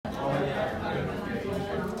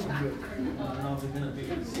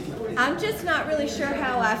I'm just not really sure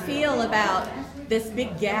how I feel about this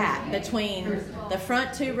big gap between the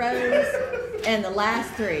front 2 rows and the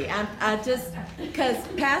last 3. I just, because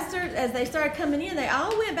pastors, as they started coming in, they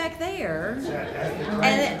all went back there,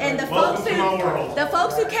 and the folks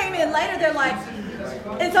who came in later, they're like,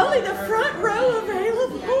 it's only the front row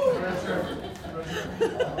available.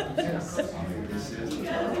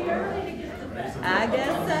 I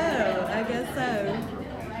guess so.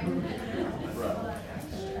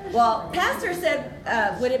 Well, Pastor said,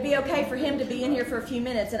 would it be okay for him to be in here for a few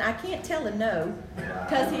minutes? And I can't tell him no,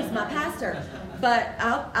 because he's my pastor. But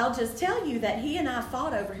I'll just tell you that he and I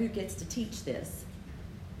fought over who gets to teach this.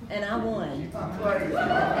 And I won.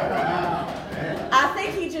 I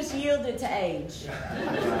think he just yielded to age.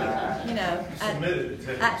 You know. Submitted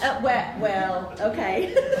to age. Well,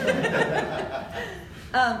 okay.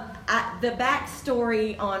 The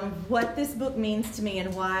backstory on what this book means to me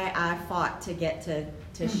and why I fought to get to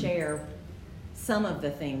share some of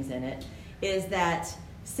the things in it is that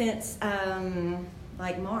since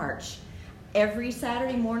March, every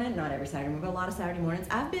Saturday morning, not every Saturday morning, but a lot of Saturday mornings,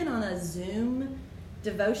 I've been on a Zoom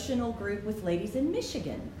devotional group with ladies in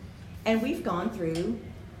Michigan. And we've gone through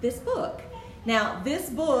this book. Now,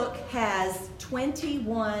 this book has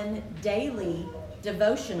 21 daily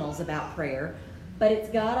devotionals about prayer, but it's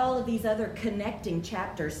got all of these other connecting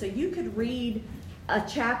chapters. So you could read a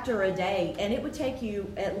chapter a day, and it would take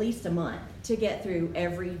you at least a month to get through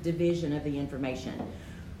every division of the information.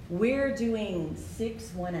 We're doing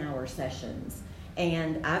 6 one-hour sessions,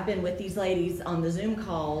 and I've been with these ladies on the Zoom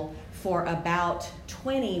call for about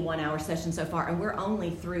 20 one-hour sessions so far, and we're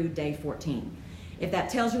only through day 14. If that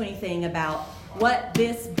tells you anything about what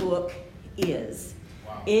this book is.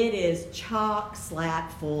 It is chock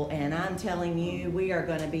slap full, and I'm telling you, we are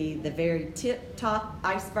going to be the very tip top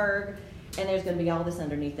iceberg, and there's going to be all this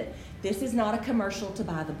underneath it. This is not a commercial to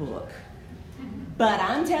buy the book, but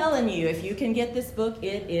I'm telling you, if you can get this book,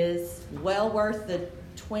 it is well worth the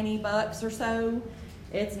 $20 or so.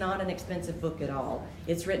 It's not an expensive book at all.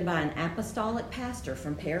 It's written by an apostolic pastor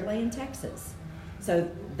from Pearland, Texas. So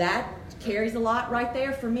that carries a lot right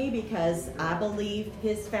there for me, because I believe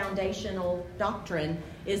his foundational doctrine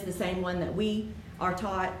is the same one that we are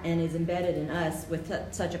taught and is embedded in us with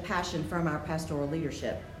such a passion from our pastoral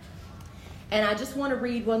leadership. And I just want to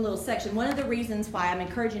read one little section. One of the reasons why I'm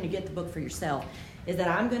encouraging you to get the book for yourself is that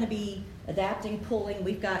I'm going to be adapting, pulling.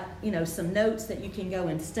 We've got, some notes that you can go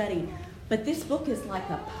and study. But this book is like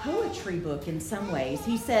a poetry book in some ways.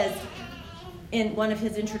 He says in one of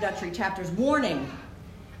his introductory chapters, warning,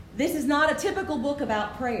 this is not a typical book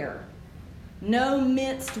about prayer. No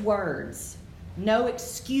minced words, no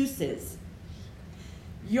excuses.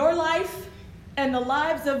 Your life and the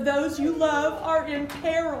lives of those you love are in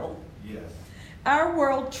peril. Yes. Our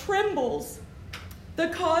world trembles. The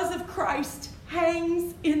cause of Christ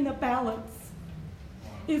hangs in the balance.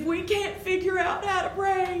 If we can't figure out how to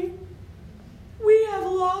pray, we have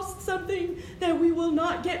lost something that we will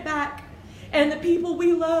not get back, and the people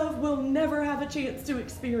we love will never have a chance to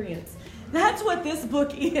experience. That's what this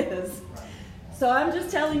book is. So I'm just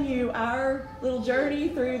telling you, our little journey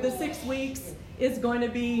through the 6 weeks is going to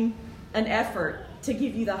be an effort to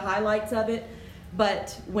give you the highlights of it.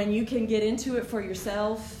 But when you can get into it for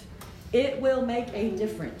yourself, it will make a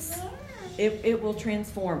difference. It will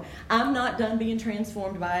transform. I'm not done being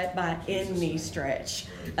transformed by it by any stretch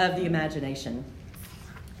of the imagination.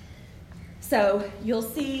 So you'll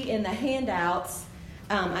see in the handouts,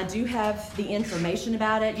 I do have the information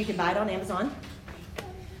about it. You can buy it on Amazon.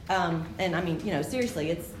 And I mean, seriously,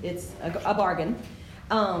 it's a bargain.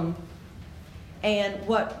 And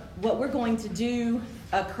what we're going to do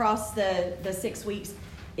across the 6 weeks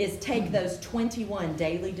is take those 21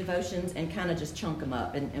 daily devotions and kind of just chunk them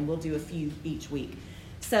up, and we'll do a few each week.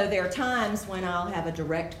 So there are times when I'll have a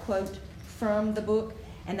direct quote from the book,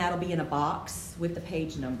 and that'll be in a box with the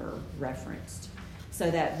page number referenced, so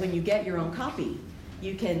that when you get your own copy,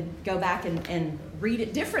 you can go back and read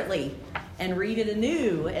it differently and read it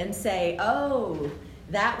anew and say, oh,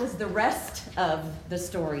 that was the rest of the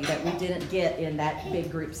story that we didn't get in that big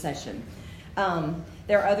group session.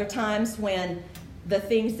 There are other times when the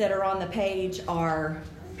things that are on the page are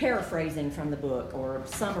paraphrasing from the book or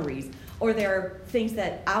summaries, or there are things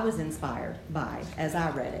that I was inspired by as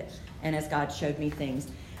I read it and as God showed me things.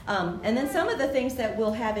 And then some of the things that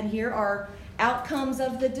we'll have in here are outcomes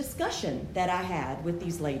of the discussion that I had with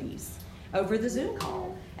these ladies over the Zoom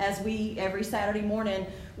call, as we every Saturday morning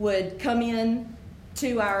would come in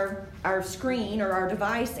to our screen or our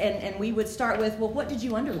device, and we would start with, well, what did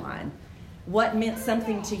you underline? What meant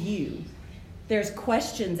something to you? There's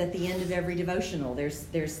questions at the end of every devotional. There's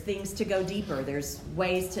things to go deeper. There's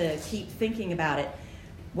ways to keep thinking about it,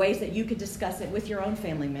 ways that you could discuss it with your own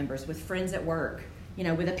family members, with friends at work,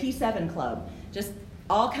 with a P7 club, just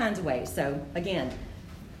all kinds of ways. So again,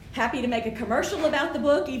 happy to make a commercial about the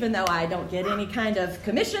book, even though I don't get any kind of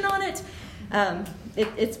commission on it.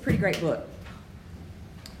 It's a pretty great book.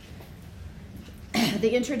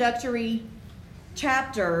 The introductory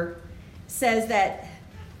chapter says that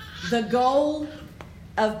the goal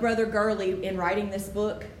of Brother Gurley in writing this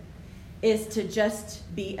book is to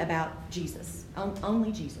just be about Jesus,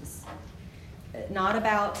 only Jesus. Not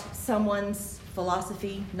about someone's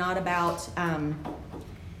philosophy, not about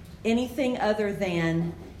anything other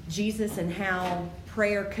than Jesus and how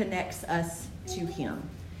prayer connects us to him,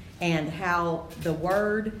 and how the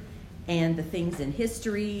Word and the things in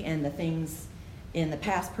history and the things in the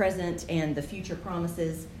past, present, and the future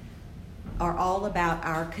promises are all about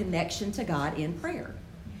our connection to God in prayer.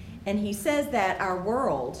 And he says that our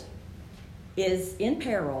world is in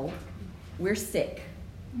peril. We're sick.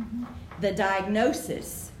 The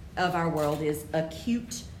diagnosis of our world is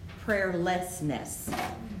acute prayerlessness.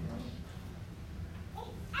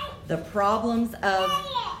 The problems of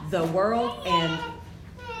the world and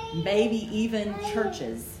maybe even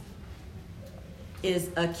churches is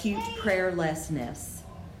acute prayerlessness.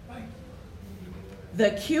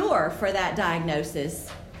 The cure for that diagnosis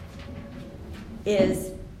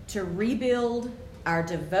is to rebuild our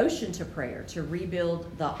devotion to prayer, to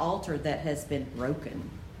rebuild the altar that has been broken.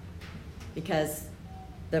 Because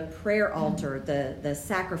the prayer altar, the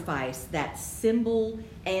sacrifice, that symbol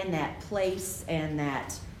and that place and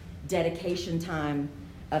that dedication time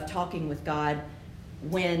of talking with God,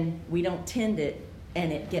 when we don't tend it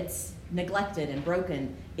and it gets neglected and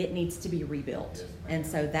broken, it needs to be rebuilt. And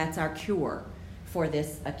so that's our cure for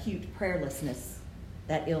this acute prayerlessness,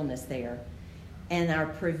 that illness there. And our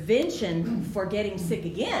prevention for getting sick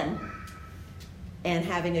again and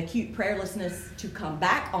having acute prayerlessness to come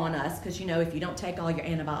back on us, because if you don't take all your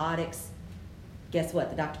antibiotics, guess what?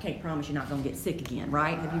 The doctor can't promise you're not going to get sick again,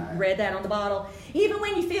 right? Have you read that on the bottle? Even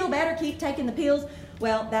when you feel better, keep taking the pills.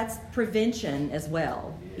 Well, that's prevention as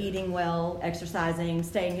well. Eating well, exercising,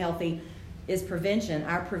 staying healthy is prevention.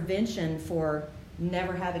 Our prevention for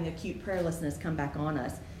never having acute prayerlessness come back on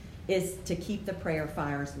us is to keep the prayer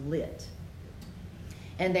fires lit.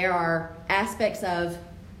 And there are aspects of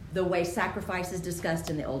the way sacrifice is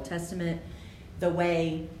discussed in the Old Testament, the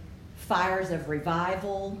way fires of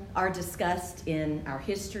revival are discussed in our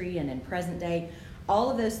history and in present day.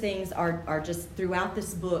 All of those things are just throughout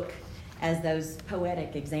this book as those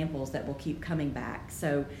poetic examples that will keep coming back.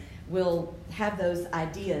 So we'll have those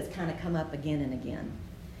ideas kind of come up again and again.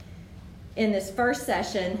 In this first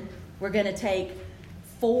session, we're going to take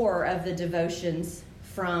 4 of the devotions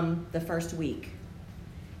from the first week.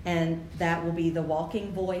 And that will be the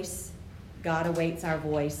walking voice, God awaits our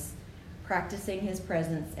voice, practicing his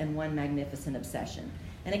presence, and one magnificent obsession.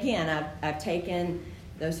 And again, I've taken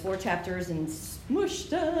those 4 chapters and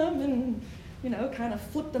smushed them and, kind of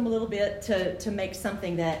flipped them a little bit to make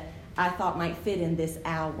something that I thought might fit in this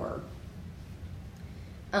hour.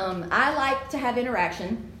 I like to have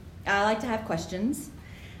interaction. I like to have questions.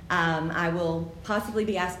 I will possibly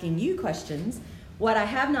be asking you questions. What I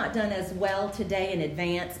have not done as well today in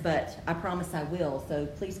advance, but I promise I will, so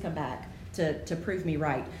please come back to prove me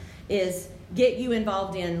right, is get you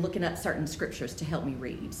involved in looking up certain scriptures to help me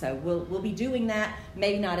read. So we'll be doing that,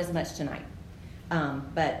 maybe not as much tonight.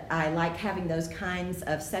 But I like having those kinds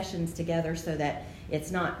of sessions together so that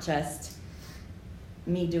it's not just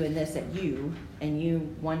me doing this at you and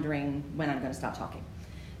you wondering when I'm going to stop talking.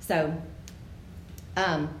 So,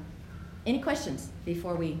 any questions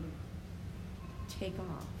before we take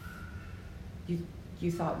off?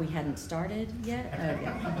 You thought we hadn't started yet?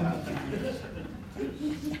 Okay.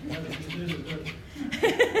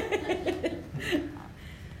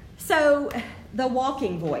 So, the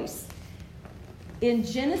walking voice. In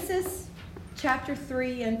Genesis chapter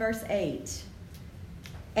 3 and verse 8,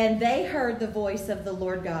 and they heard the voice of the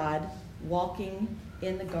Lord God walking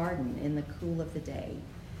in the garden in the cool of the day.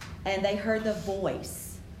 And they heard the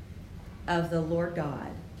voice of the Lord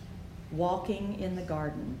God walking in the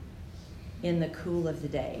garden in the cool of the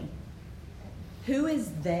day. Who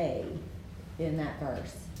is they in that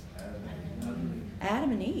verse?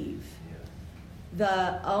 Adam and Eve.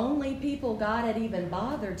 The only people God had even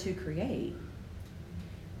bothered to create.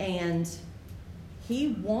 And he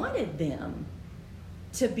wanted them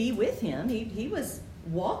to be with him. He was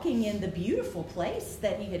walking in the beautiful place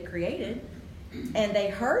that he had created. And they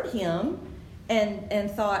heard him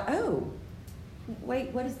and thought, oh,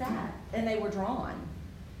 wait, what is that? And they were drawn.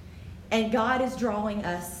 And God is drawing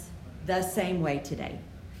us the same way today.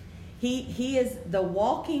 He is the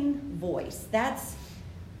walking voice. That's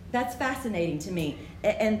fascinating to me.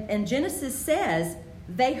 And Genesis says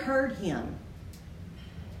they heard him.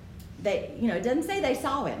 It doesn't say they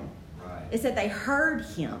saw him. Right. It said they heard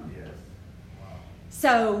him. Yes. Wow.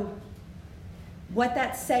 So what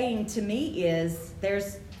that's saying to me is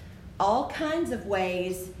there's all kinds of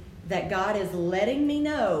ways that God is letting me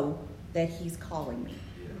know that he's calling me.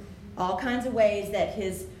 Yes. All kinds of ways that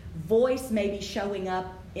his voice may be showing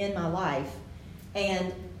up in my life.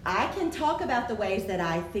 And I can talk about the ways that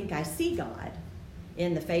I think I see God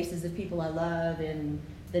in the faces of people I love, in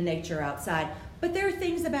the nature outside. But there are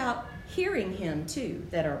things about hearing him, too,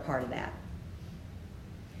 that are a part of that.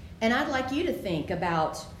 And I'd like you to think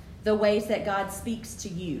about the ways that God speaks to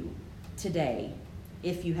you today,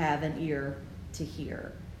 if you have an ear to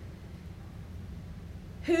hear.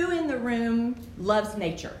 Who in the room loves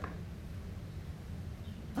nature?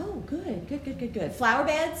 Oh, good. Flower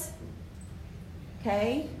beds?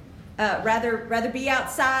 Okay. Rather be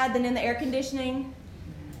outside than in the air conditioning?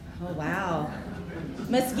 Oh, wow.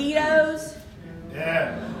 Mosquitoes?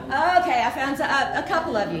 Yeah. Okay, I found a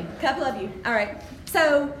couple of you. All right.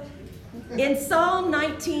 So, in Psalm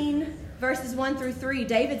 19, verses 1 through 3,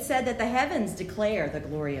 David said that the heavens declare the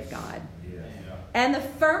glory of God. Yeah. And the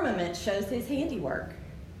firmament shows his handiwork.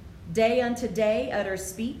 Day unto day utters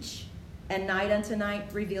speech, and night unto night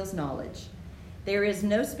reveals knowledge. There is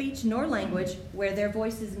no speech nor language where their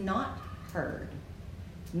voice is not heard.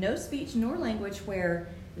 No speech nor language where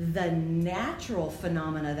the natural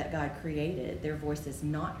phenomena that God created, their voice is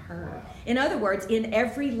not heard. In other words, in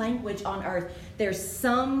every language on earth, there's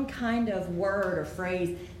some kind of word or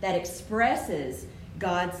phrase that expresses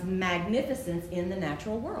God's magnificence in the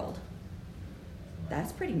natural world.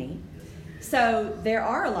 That's pretty neat. So there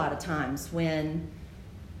are a lot of times when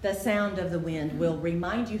the sound of the wind will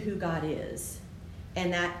remind you who God is.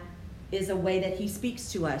 And that is a way that he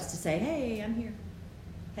speaks to us to say, hey, I'm here.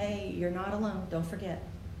 Hey, you're not alone. Don't forget.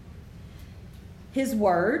 His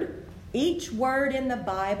word, each word in the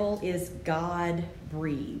Bible is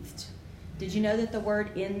God-breathed. Did you know that the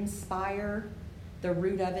word inspire, the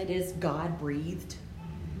root of it is God-breathed?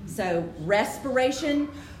 So respiration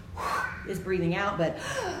is breathing out, but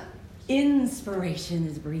inspiration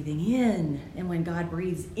is breathing in. And when God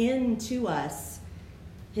breathes into us,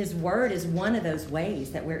 his word is one of those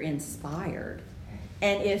ways that we're inspired.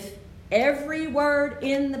 And if every word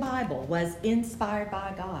in the Bible was inspired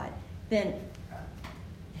by God, then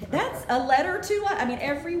that's a letter to us. I mean,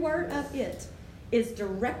 every word of it is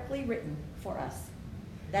directly written for us.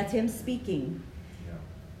 That's him speaking.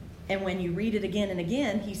 And when you read it again and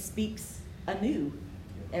again, he speaks anew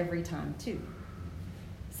every time too.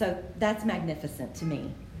 So that's magnificent to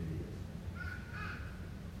me.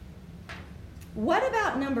 What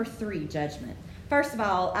about number 3, judgment? First of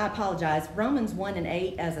all, I apologize. Romans 1 and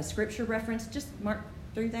 8 as a scripture reference, just mark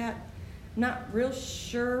through that. Not real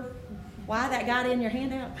sure why that got in your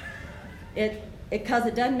handout. Because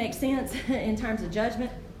it doesn't make sense in terms of judgment.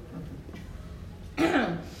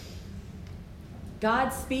 God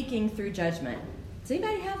speaking through judgment. Does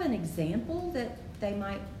anybody have an example that they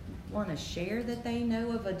might want to share that they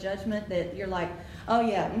know of a judgment that you're like, oh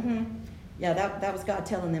yeah, yeah, that was God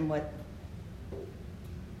telling them what?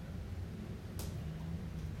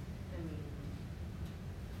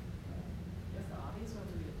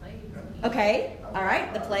 Okay, all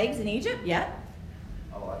right, the plagues in Egypt, yeah.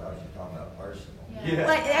 Oh, I thought you were talking about personal. Yeah.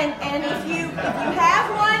 Like, and if you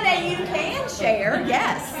have one that you can share,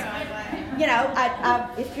 yes. You know,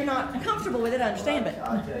 if you're not comfortable with it, I understand, but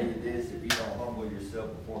I'll tell you this, if you don't humble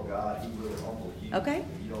yourself before God, he will humble you. Okay.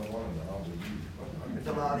 If you don't want him to humble you. It's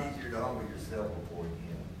a lot easier to humble yourself before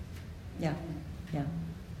him. yeah.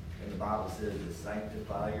 And the Bible says to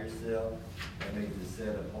sanctify yourself. That means to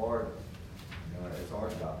set apart. You know, it's our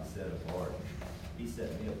job to set apart. He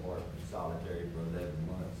set me apart from solitary for 11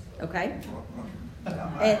 months. So. Okay.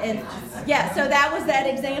 And yeah, so that was that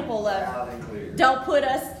example of don't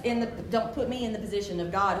put me in the position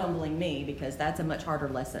of God humbling me, because that's a much harder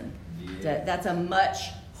lesson. Yeah. That's a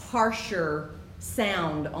much harsher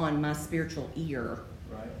sound on my spiritual ear.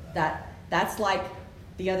 Right. That's like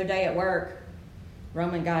the other day at work.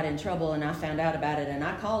 Roman got in trouble and I found out about it, and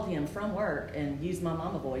I called him from work and used my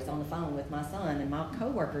mama voice on the phone with my son, and my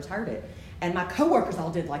coworkers heard it. And my coworkers all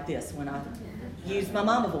did like this when I used my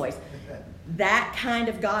mama voice. That kind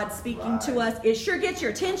of God speaking to us, it sure gets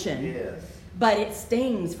your attention. Yes. But it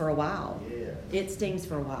stings for a while. Yes. It stings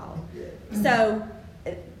for a while. Yes. So,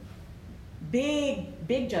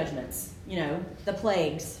 big judgments, the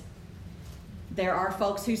plagues. There are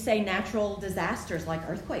folks who say natural disasters like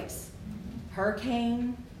earthquakes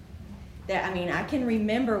hurricane. I can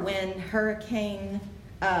remember when Hurricane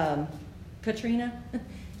Katrina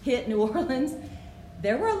hit New Orleans.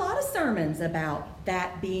 There were a lot of sermons about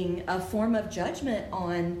that being a form of judgment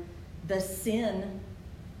on the sin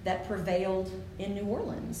that prevailed in New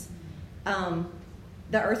Orleans.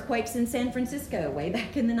 The earthquakes in San Francisco way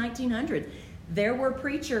back in the 1900s. There were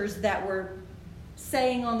preachers that were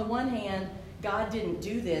saying on the one hand, God didn't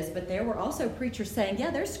do this, but there were also preachers saying,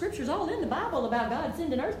 yeah, there's scriptures all in the Bible about God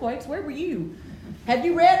sending earthquakes. Where were you? Have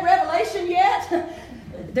you read Revelation yet?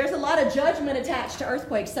 There's a lot of judgment attached to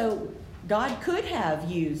earthquakes, so God could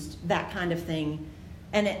have used that kind of thing,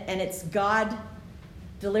 and it's God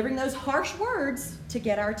delivering those harsh words to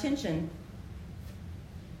get our attention.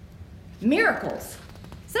 Miracles.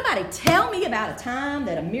 Somebody tell me about a time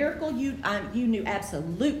that a miracle you knew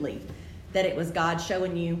absolutely that it was God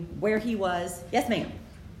showing you where he was. Yes, ma'am.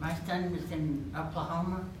 My son was in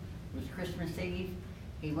Oklahoma. It was Christmas Eve.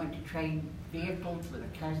 He went to trade vehicles with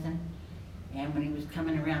a cousin. And when he was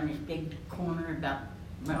coming around this big corner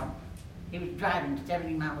he was driving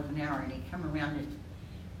 70 miles an hour, and he come around this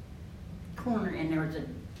corner, and there was a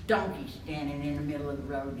donkey standing in the middle of the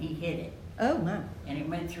road. He hit it. Oh, my. And it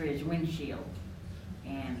went through his windshield.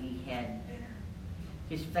 And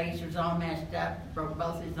his face was all messed up, broke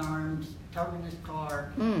both his arms, totaled his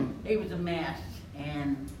car. It was a mess.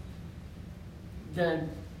 And the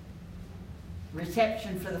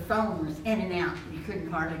reception for the phone was in and out. You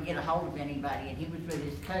couldn't hardly get a hold of anybody. And he was with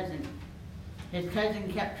his cousin. His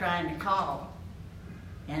cousin kept trying to call.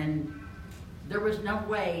 And there was no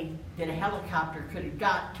way that a helicopter could have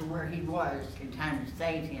got to where he was in time to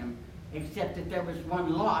save him, except that there was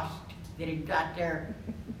one lost that had got there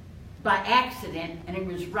by accident, and it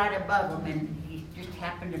was right above him, and he just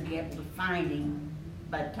happened to be able to find him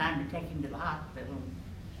by the time to take him to the hospital and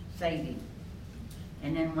save him.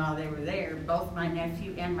 And then while they were there, both my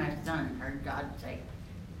nephew and my son heard God say,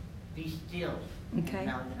 "Be still, Okay.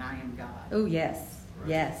 know that I am God." Oh, yes. Praise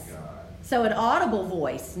Yes. God. So an audible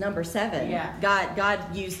voice, number 7. Yeah.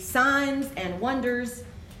 God used signs and wonders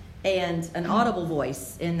and an audible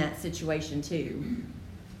voice in that situation too.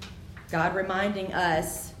 God reminding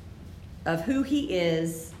us of who he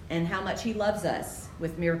is and how much he loves us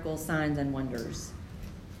with miracles, signs, and wonders.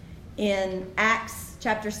 In Acts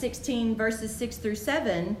chapter 16, verses 6 through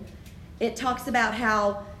 7, it talks about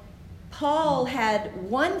how Paul had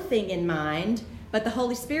one thing in mind, but the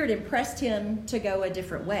Holy Spirit impressed him to go a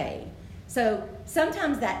different way. So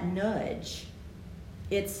sometimes that nudge,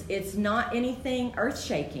 it's not anything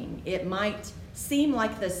earth-shaking. It might seem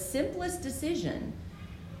like the simplest decision,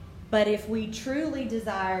 but if we truly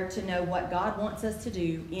desire to know what God wants us to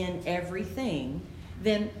do in everything,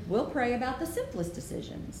 then we'll pray about the simplest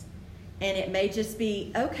decisions. And it may just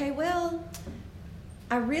be, okay, well,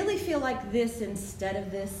 I really feel like this instead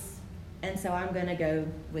of this, and so I'm going to go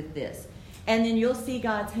with this. And then you'll see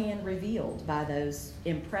God's hand revealed by those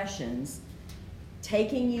impressions,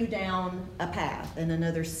 taking you down a path and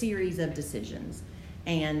another series of decisions.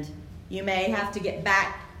 And you may have to get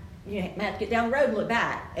back, you may have to get down the road and look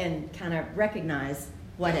back and kind of recognize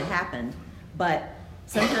what had happened. But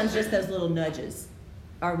sometimes just those little nudges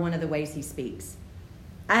are one of the ways he speaks.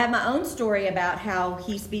 I have my own story about how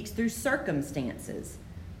he speaks through circumstances.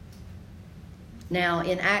 Now,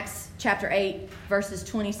 in Acts chapter 8, verses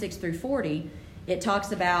 26 through 40, it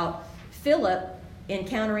talks about Philip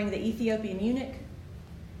encountering the Ethiopian eunuch.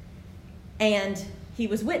 And he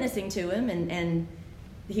was witnessing to him, and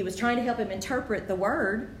he was trying to help him interpret the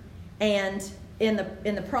word. And in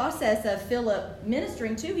the process of Philip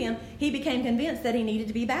ministering to him, he became convinced that he needed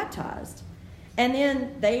to be baptized. And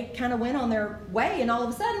then they kind of went on their way, and all of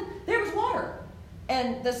a sudden, there was water.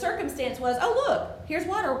 And the circumstance was, oh, look, here's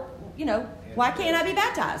water. You know, why can't I be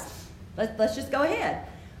baptized? Let's just go ahead.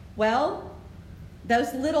 Well,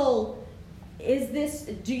 those little,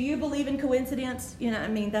 do you believe in coincidence? You know, I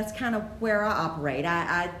mean, that's kind of where I operate.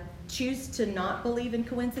 I choose to not believe in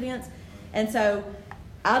coincidence. And so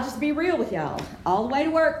I'll just be real with y'all. All the way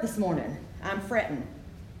to work this morning, I'm fretting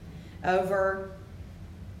over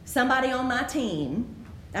somebody on my team.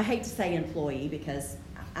 I hate to say employee because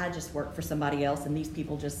I just work for somebody else and these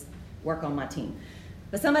people just work on my team.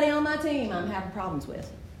 But somebody on my team I'm having problems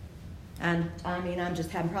with. And I'm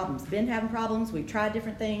just having problems. Been having problems. We've tried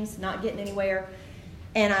different things, not getting anywhere.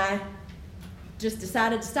 And I just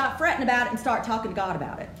decided to stop fretting about it and start talking to God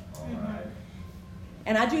about it. All right.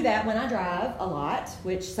 And I do that when I drive a lot,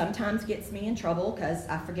 which sometimes gets me in trouble because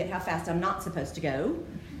I forget how fast I'm not supposed to go.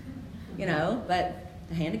 You know, but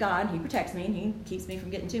the hand of God, he protects me and he keeps me from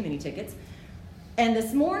getting too many tickets. And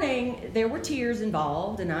this morning, there were tears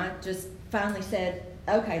involved, and I just finally said,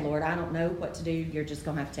 okay, Lord, I don't know what to do. You're just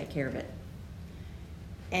going to have to take care of it.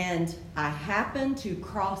 And I happened to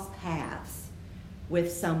cross paths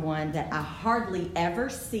with someone that I hardly ever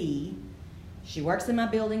see. She works in my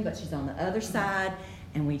building, but she's on the other side.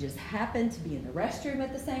 And we just happened to be in the restroom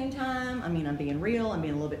at the same time. I mean, I'm being real. I'm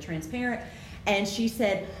being a little bit transparent. And she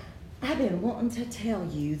said, I've been wanting to tell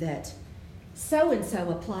you that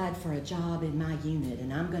so-and-so applied for a job in my unit,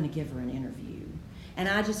 and I'm going to give her an interview. And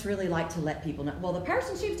I just really like to let people know. Well, the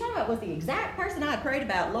person she was talking about was the exact person I had prayed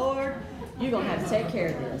about. Lord, you're going to have to take care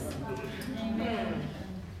of this. Amen.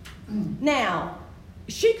 Now,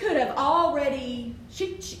 she could have already,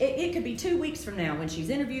 it could be 2 weeks from now when she's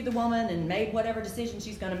interviewed the woman and made whatever decision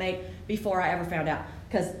she's going to make before I ever found out.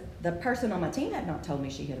 Because the person on my team had not told me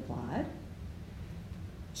she had applied.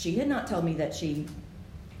 She had not told me that she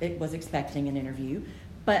was expecting an interview.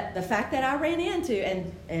 But the fact that I ran into,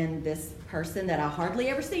 and this person that I hardly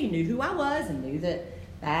ever see knew who I was and knew that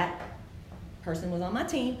that person was on my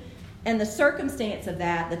team, and the circumstance of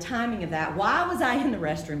that, the timing of that, why was I in the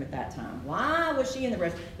restroom at that time? Why was she in the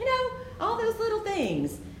restroom? You know, all those little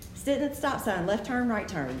things. Sitting at the stop sign, left turn, right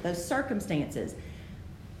turn, those circumstances.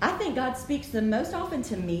 I think God speaks the most often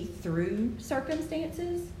to me through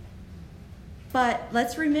circumstances. But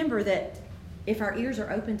let's remember that if our ears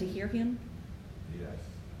are open to hear Him, Yes.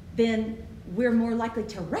 then we're more likely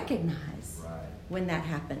to recognize Right. when that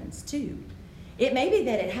happens too. It may be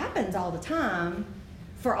that it happens all the time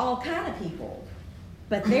for all kind of people,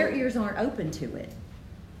 but their ears aren't open to it.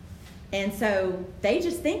 And so they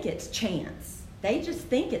just think it's chance. They just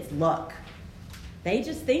think it's luck. They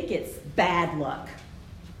just think it's bad luck.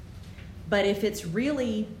 But if it's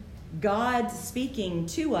really God speaking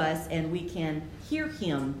to us and we can hear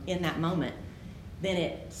Him in that moment, then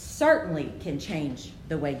it certainly can change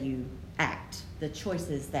the way you act, the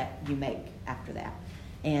choices that you make after that.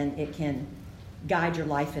 And it can guide your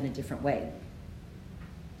life in a different way.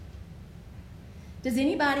 Does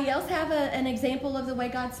anybody else have an example of the way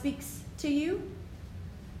God speaks to you?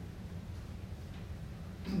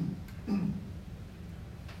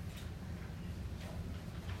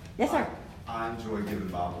 Yes, sir. I enjoy giving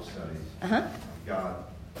Bible studies. Uh-huh. I've got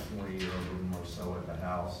 20 of them or so at the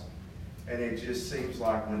house. And it just seems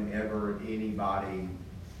like whenever anybody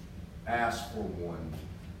asks for one,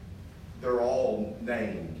 they're all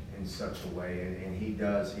named in such a way. And he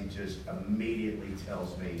just immediately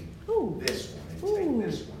tells me, Ooh. this one, and Ooh.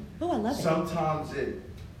 take this one. Oh, I love it. Sometimes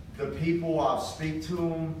the people I speak to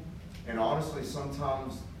them, and honestly,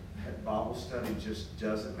 sometimes that Bible study just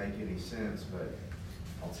doesn't make any sense, but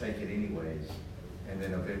I'll take it anyways. And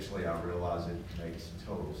then eventually I realize it makes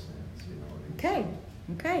total sense, you know. Okay.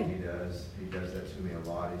 Okay. He does that to me a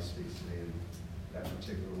lot. He speaks to me in that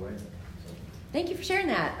particular way. So, Thank you for sharing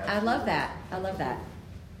that. I love that. I love that.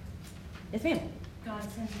 Yes, ma'am. God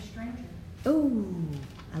sends a stranger. Ooh,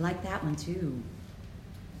 I like that one too.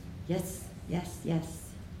 Yes, yes, yes.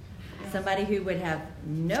 Somebody who would have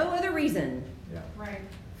no other reason yeah. Right.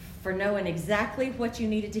 for knowing exactly what you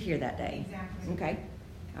needed to hear that day. Exactly. Okay.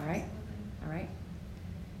 All right. All right.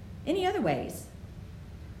 Any other ways?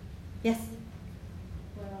 Yes.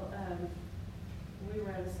 Well, we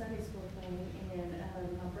were at a Sunday school thing, and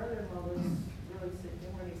my brother-in-law was really sick. They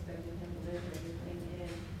weren't expecting him to live or anything.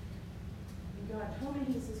 And God told me,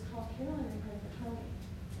 He says, call Carolyn and pray for Tony.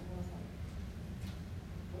 And I was like,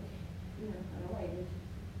 okay, you know, and I waited.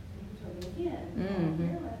 And He told me again, call Mhm.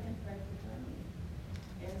 Carolyn and pray for Tony.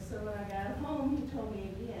 And so when I got home, He told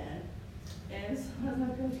me again. And so I was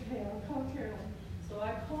like, okay, I'll call Carolyn. So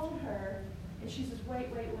I called her. And she says, wait.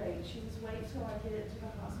 She says, wait till I get it to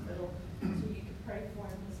the hospital so you can pray for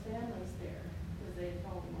him. His family's there because they had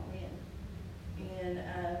called him all in. And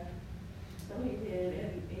so he did.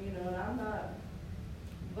 And, you know, and I'm not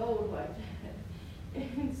bold like that.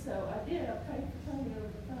 And so I did. I prayed for Tony over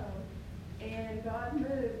the phone. And God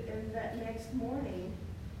moved. And that next morning,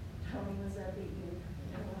 Tony was up eating.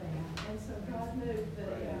 And so God moved.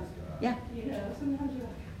 But, Yeah. you know, sometimes you're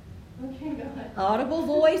like, okay, God. Audible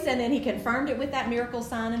voice, and then He confirmed it with that miracle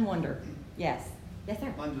sign and wonder. Yes. Yes,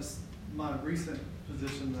 sir. My recent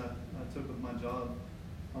position that I took with my job,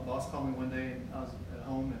 my boss called me one day and I was at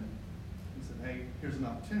home and he said, hey, here's an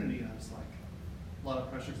opportunity. And I was like, a lot of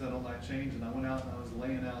pressure because I don't like change. And I went out and I was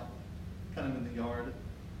laying out kind of in the yard,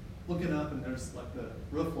 looking up, and there's like the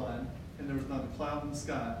roof line and there was not a cloud in the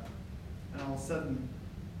sky. And all of a sudden,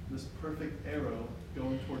 this perfect arrow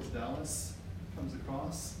going towards Dallas comes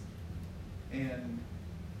across. And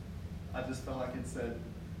I just felt like it said,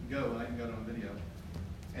 go, and I even got it on video.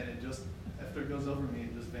 And it just, after it goes over me,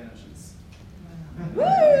 it just vanishes. Woo!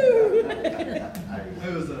 It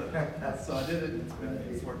was so I did it, and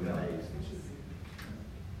it's worked out.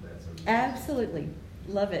 Absolutely.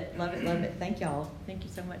 Love it, love it, love it. Thank y'all. Thank you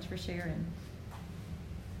so much for sharing.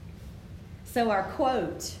 So our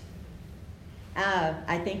quote,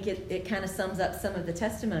 I think it kind of sums up some of the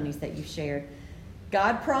testimonies that you've shared.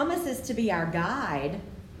 God promises to be our guide.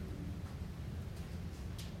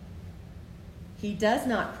 He does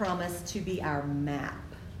not promise to be our map.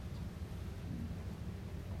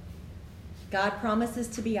 God promises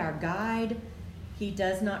to be our guide. He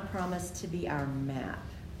does not promise to be our map.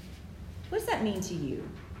 What does that mean to you?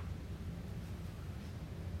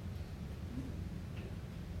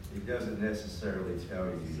 He doesn't necessarily tell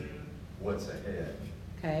you what's ahead,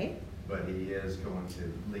 Okay. but he is going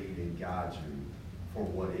to lead and guide you for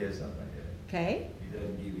what is up ahead. Okay. He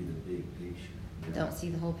doesn't give you the big picture. Don't see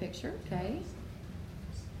the whole picture. Okay.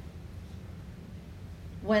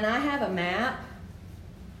 When I have a map,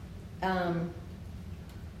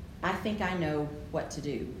 I think I know what to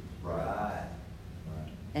do. Right.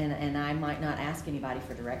 And I might not ask anybody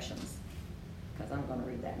for directions because I'm going to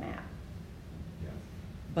read that map. Yeah.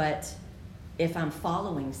 But if I'm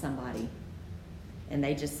following somebody and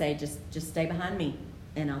they just say, just stay behind me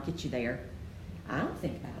and I'll get you there, I don't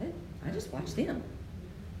think about it. I just watch them.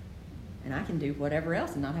 And I can do whatever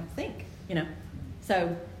else and not have to think, you know.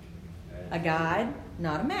 So a guide,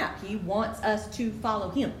 not a map. He wants us to follow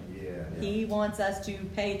him. Yeah. He wants us to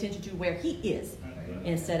pay attention to where he is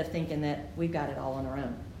instead of thinking that we've got it all on our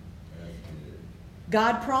own. That's good.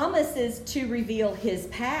 God promises to reveal his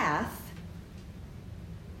path.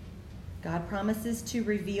 God promises to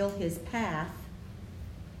reveal his path.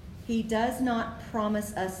 He does not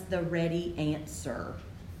promise us the ready answer.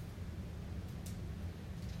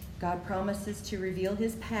 God promises to reveal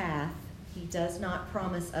his path. He does not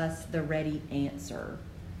promise us the ready answer.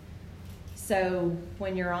 So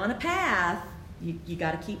when you're on a path, you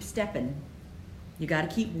got to keep stepping. You got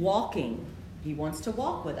to keep walking. He wants to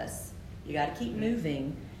walk with us. You got to keep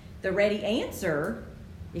moving. The ready answer,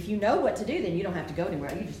 if you know what to do, then you don't have to go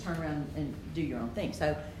anywhere. You just turn around and do your own thing.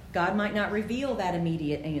 So God might not reveal that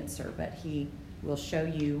immediate answer, but he will show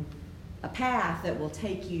you a path that will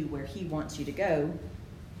take you where he wants you to go,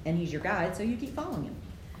 and he's your guide, so you keep following him.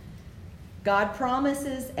 God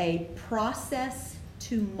promises a process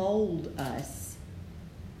to mold us.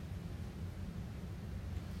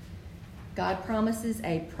 God promises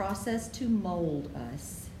a process to mold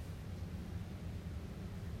us.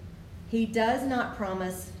 He does not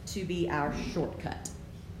promise to be our shortcut.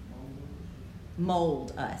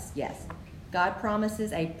 Mold us, yes. God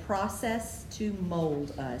promises a process to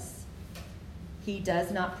mold us. He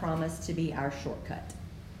does not promise to be our shortcut.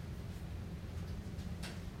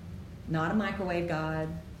 Not a microwave God.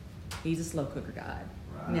 He's a slow cooker God.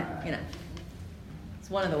 Right. Yeah, you know, it's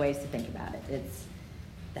one of the ways to think about it. It's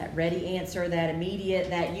that ready answer, that immediate,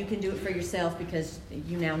 that you can do it for yourself because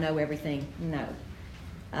you now know everything. No.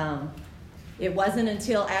 It wasn't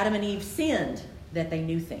until Adam and Eve sinned that they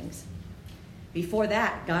knew things. Before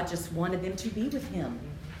that, God just wanted them to be with him.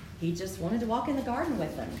 He just wanted to walk in the garden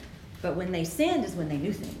with them. But when they sinned is when they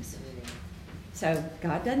knew things. So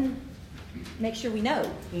God doesn't make sure we know.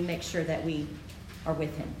 He makes sure that we are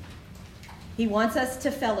with him. He wants us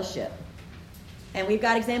to fellowship. And we've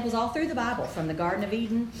got examples all through the Bible, from the Garden of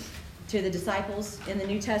Eden to the disciples in the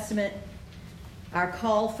New Testament. Our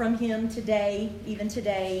call from him today, even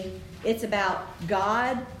today, it's about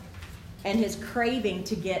God and his craving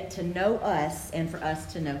to get to know us and for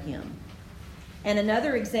us to know him. And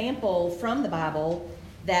another example from the Bible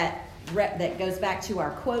that goes back to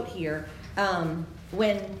our quote here,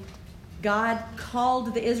 when God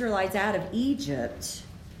called the Israelites out of Egypt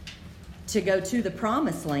to go to the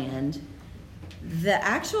Promised Land, the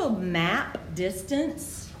actual map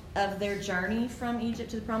distance of their journey from Egypt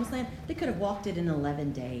to the Promised Land, they could have walked it in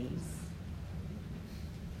 11 days.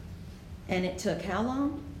 And it took how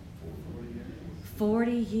long?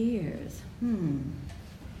 40 years.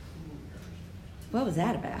 What was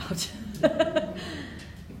that about?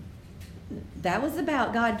 That was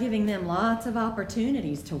about God giving them lots of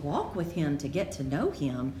opportunities to walk with him, to get to know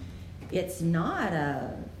him. It's not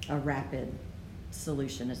a rapid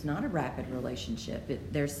solution. It's not a rapid relationship.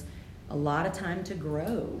 There's a lot of time to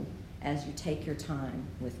grow as you take your time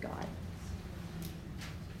with God.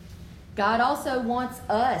 God also wants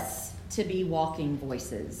us to be walking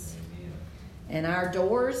voices. And our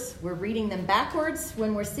doors, we're reading them backwards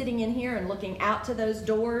when we're sitting in here and looking out to those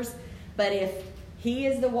doors. But if he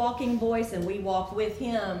is the walking voice and we walk with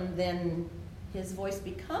him, then his voice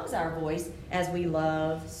becomes our voice as we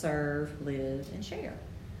love, serve, live, and share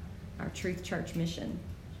our Truth Church mission.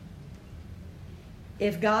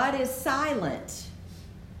 If God is silent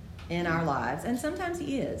in our lives, and sometimes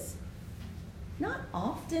he is, not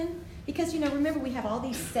often, Because, remember we have all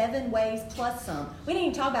these 7 ways plus some. We didn't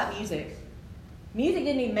even talk about music. Music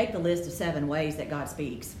didn't even make the list of 7 ways that God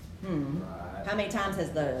speaks. Right. How many times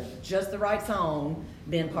has just the right song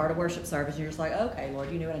been part of worship service? You're just like, okay,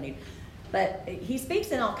 Lord, you knew what I need. But he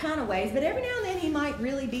speaks in all kind of ways, but every now and then he might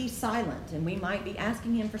really be silent, and we might be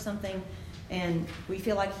asking him for something, and we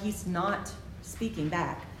feel like he's not speaking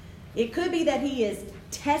back. It could be that he is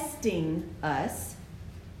testing us.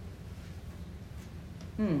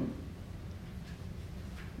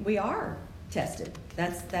 We are tested.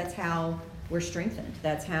 That's how we're strengthened.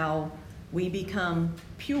 That's how we become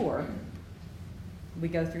pure. We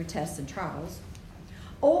go through tests and trials.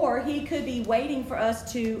 Or he could be waiting for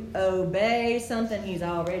us to obey something he's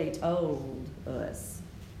already told us.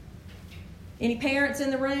 Any parents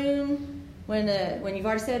in the room when you've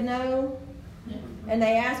already said no and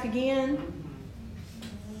they ask again?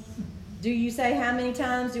 Do you say, how many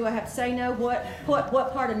times do I have to say no?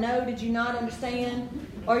 What part of no did you not understand?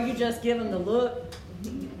 Or you just give them the look?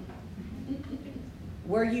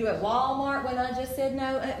 Were you at Walmart when I just said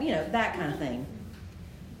no? That kind of thing.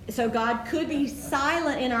 So God could be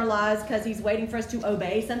silent in our lives because he's waiting for us to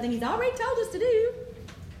obey something he's already told us to do.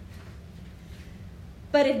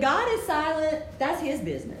 But if God is silent, that's his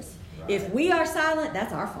business. Right. If we are silent,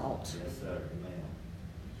 that's our fault. Yes, sir. Amen.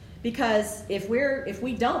 Because if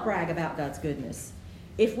we don't brag about God's goodness,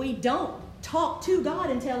 if we don't talk to God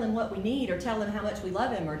and tell him what we need, or tell him how much we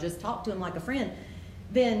love him, or just talk to him like a friend,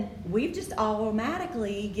 then we've just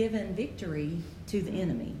automatically given victory to the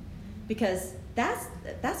enemy. Because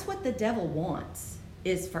that's what the devil wants,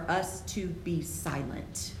 is for us to be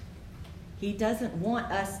silent. He doesn't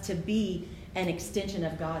want us to be an extension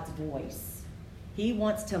of God's voice. He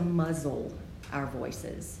wants to muzzle our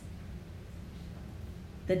voices.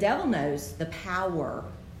 The devil knows the power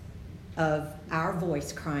of our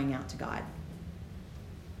voice crying out to God.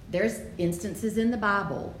 There's instances in the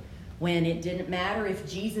Bible when it didn't matter if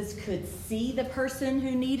Jesus could see the person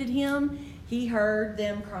who needed him. He heard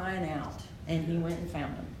them crying out, and he went and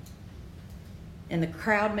found them. And the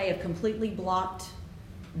crowd may have completely blocked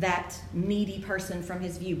that needy person from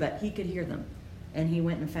his view, but he could hear them, and he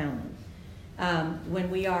went and found them. When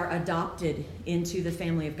we are adopted into the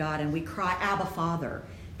family of God and we cry, Abba, Father,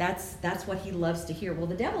 that's what he loves to hear. Well,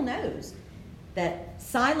 the devil knows that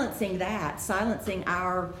silencing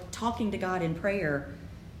our talking to God in prayer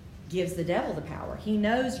gives the devil the power. He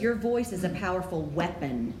knows your voice is a powerful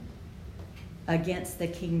weapon against the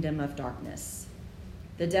kingdom of darkness.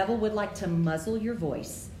 The devil would like to muzzle your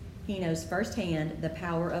voice. He knows firsthand the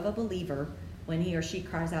power of a believer when he or she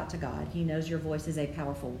cries out to God. He knows your voice is a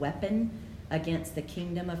powerful weapon against the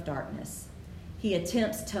kingdom of darkness. He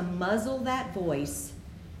attempts to muzzle that voice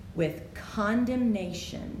with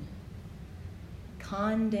condemnation.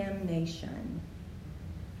 Condemnation.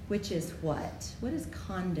 Which is what? What is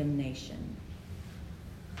condemnation?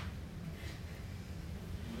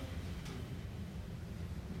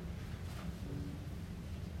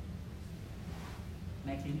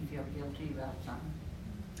 Making you feel guilty about something.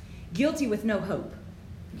 Guilty with no hope.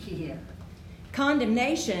 Yeah.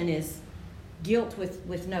 Condemnation is guilt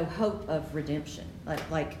with no hope of redemption.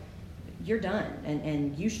 Like you're done,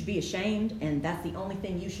 and you should be ashamed, and that's the only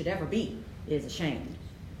thing you should ever be, is ashamed.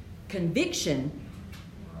 Conviction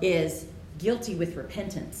is guilty with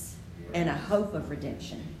repentance and a hope of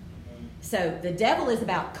redemption. So the devil is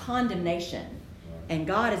about condemnation, and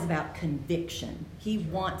God is about conviction. He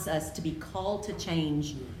wants us to be called to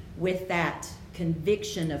change with that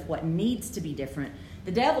conviction of what needs to be different.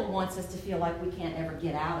 The devil wants us to feel like we can't ever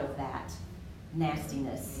get out of that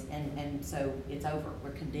nastiness, and so it's over.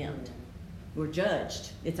 We're condemned. We're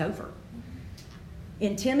judged. It's over.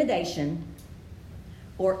 Intimidation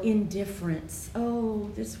or indifference.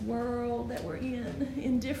 Oh, this world that we're in.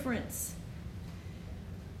 Indifference.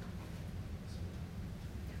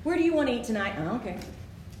 Where do you want to eat tonight? Oh, okay.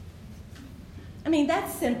 I mean,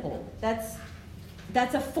 that's simple. That's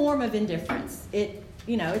a form of indifference.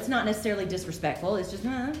 It's not necessarily disrespectful. It's just,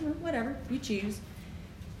 whatever, you choose.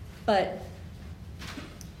 But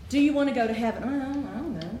do you want to go to heaven? I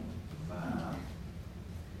don't know.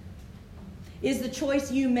 Is the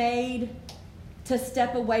choice you made to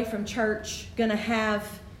step away from church going to have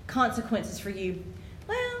consequences for you?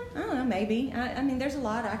 Well, I don't know, maybe. I mean, there's a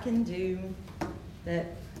lot I can do that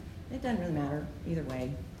it doesn't really matter either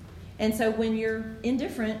way. And so when you're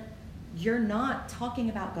indifferent, you're not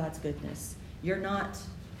talking about God's goodness. You're not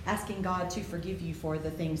asking God to forgive you for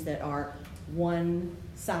the things that are one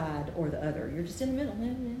side or the other. You're just in the middle.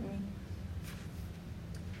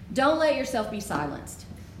 Don't let yourself be silenced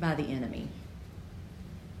by the enemy.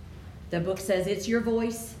 The book says it's your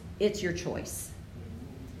voice, it's your choice.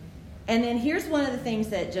 And then here's one of the things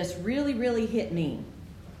that just really, really hit me.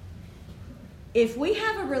 If we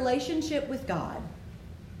have a relationship with God,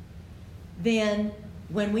 then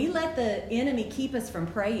when we let the enemy keep us from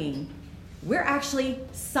praying, we're actually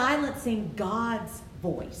silencing God's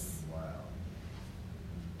voice. Wow.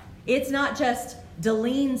 It's not just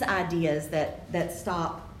Delene's ideas that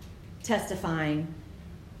stop testifying.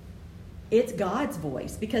 It's God's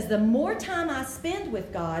voice. Because the more time I spend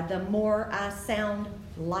with God, the more I sound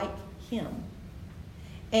like Him.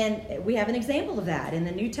 And we have an example of that in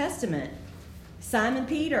the New Testament. Simon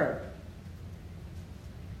Peter,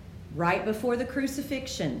 right before the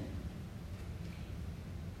crucifixion.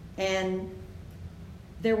 And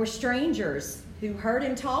there were strangers who heard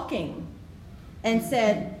him talking and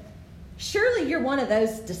said, surely you're one of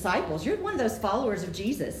those disciples. You're one of those followers of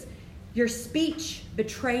Jesus. Your speech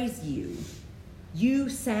betrays you. You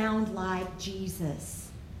sound like Jesus.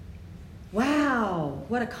 Wow,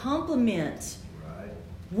 what a compliment. Right.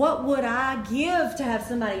 What would I give to have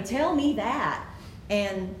somebody tell me that?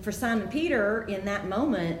 And for Simon Peter, in that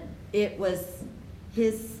moment, it was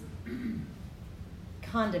his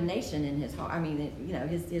condemnation in his heart. I mean,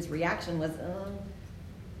 his reaction was,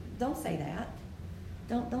 don't say that.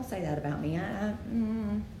 Don't say that about me.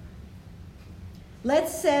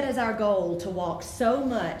 Let's set as our goal to walk so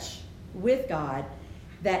much with God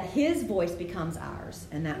that His voice becomes ours,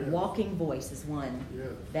 and that walking voice is one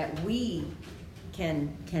that we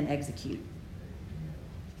can execute.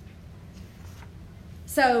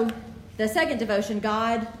 So, the second devotion,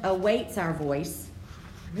 God awaits our voice.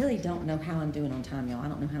 I really don't know how I'm doing on time, y'all. I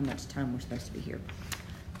don't know how much time we're supposed to be here,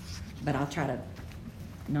 but I'll try to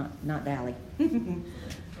not dally.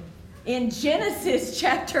 In Genesis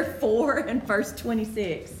chapter 4 and verse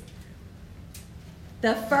 26,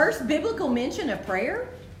 the first biblical mention of prayer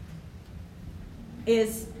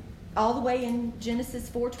is all the way in Genesis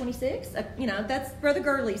 4:26. That's Brother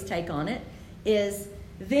Gurley's take on it, is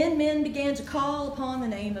then men began to call upon the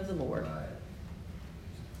name of the Lord. Right.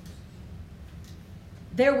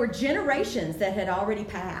 There were generations that had already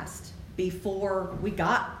passed before we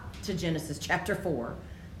got to Genesis chapter 4.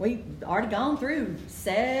 We've already gone through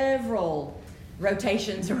several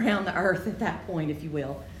rotations around the earth at that point, if you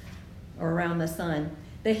will, or around the sun.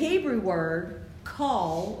 The Hebrew word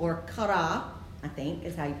call, or kara, I think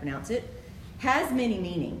is how you pronounce it, has many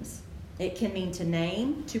meanings. It can mean to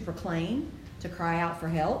name, to proclaim, to cry out for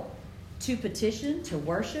help, to petition, to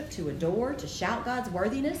worship, to adore, to shout God's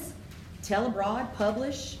worthiness, tell abroad,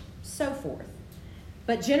 publish, so forth.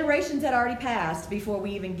 But generations had already passed before we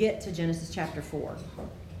even get to Genesis chapter 4.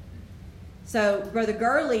 So Brother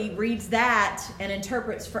Gurley reads that and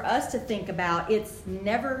interprets for us to think about it's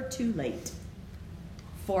never too late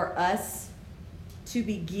for us to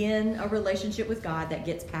begin a relationship with God that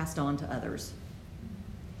gets passed on to others.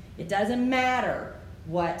 It doesn't matter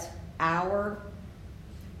what our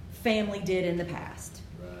family did in the past.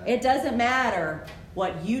 Right. It doesn't matter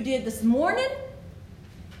what you did this morning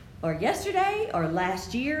or yesterday or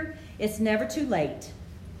last year. It's never too late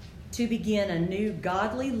to begin a new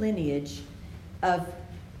godly lineage of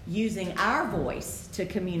using our voice to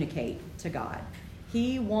communicate to God.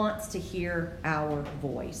 He wants to hear our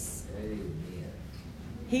voice. Amen.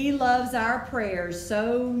 He loves our prayers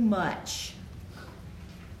so much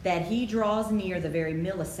that He draws near the very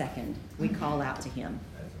millisecond we call out to Him.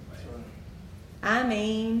 That's amazing. I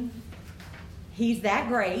mean, He's that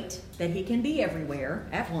great that He can be everywhere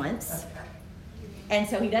at once. And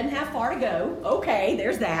so He doesn't have far to go. Okay,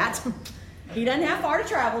 there's that. He doesn't have far to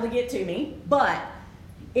travel to get to me. But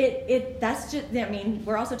that's just, I mean,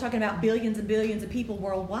 we're also talking about billions and billions of people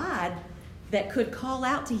worldwide that could call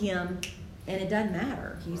out to Him, and it doesn't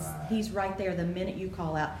matter. He's right there the minute you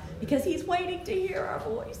call out, because He's waiting to hear our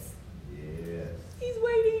voice. Yes. He's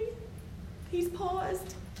waiting. He's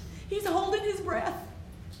paused. He's holding His breath,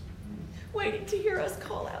 waiting to hear us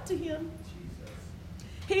call out to Him. Jesus.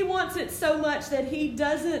 He wants it so much that He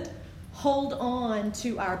doesn't hold on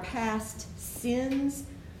to our past sins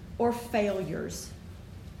or failures.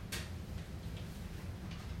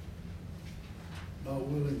 Not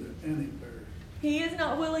willing that any perish. He is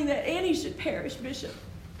not willing that any should perish, Bishop.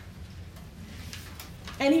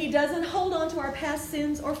 And He doesn't hold on to our past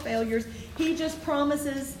sins or failures. He just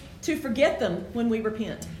promises to forget them when we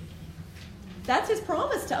repent. That's His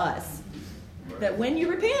promise to us. That when you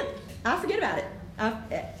repent, I forget about it.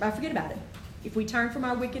 I forget about it. If we turn from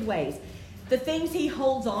our wicked ways. The things He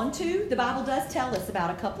holds on to, the Bible does tell us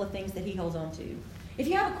about a couple of things that He holds on to. If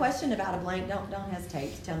you have a question about a blank, don't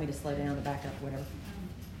hesitate to tell me to slow down, to back up, whatever.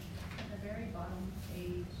 At the very bottom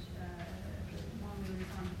page, one we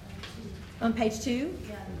were on page 2. On page 2?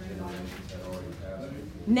 Yeah, the very bottom. That already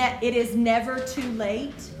passed. It is never too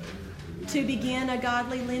late to begin a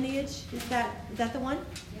godly lineage. Is that the one?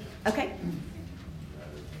 Okay.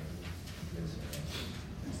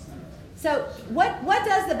 So what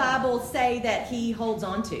does the Bible say that he holds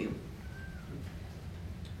on to?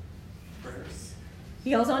 Prayers.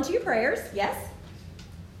 He holds on to your prayers, yes?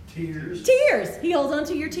 Tears. Tears. He holds on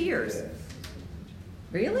to your tears.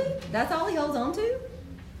 Really? That's all he holds on to?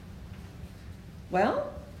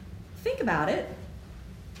 Well, think about it.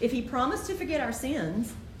 If he promised to forget our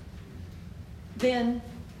sins, then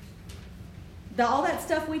all that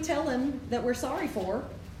stuff we tell him that we're sorry for,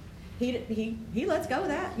 he lets go of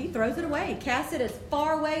that. He throws it away, casts it as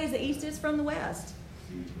far away as the east is from the west.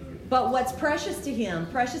 But what's precious to him,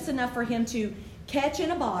 precious enough for him to catch in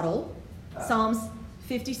a bottle, Psalms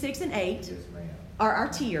 56 and 8, Yes, ma'am. are our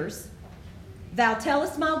tears. Thou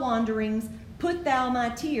tellest my wanderings, put thou my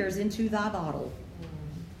tears into thy bottle.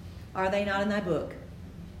 Are they not in thy book?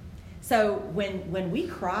 So when we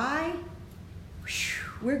cry,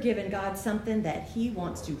 we're giving God something that he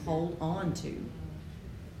wants to hold on to.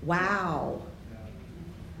 Wow.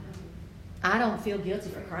 I don't feel guilty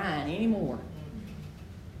for crying anymore.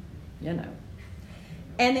 You know.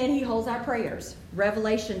 And then he holds our prayers.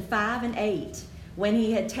 Revelation 5 and 8. When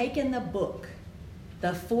he had taken the book,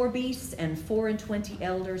 the 4 beasts and 24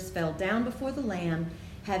 elders fell down before the Lamb,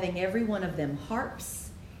 having every one of them harps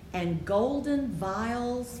and golden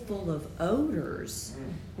vials full of odors,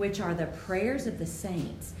 which are the prayers of the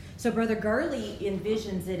saints. So Brother Gurley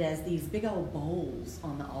envisions it as these big old bowls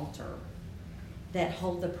on the altar that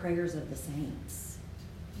hold the prayers of the saints.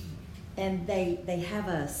 And they have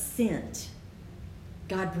a scent.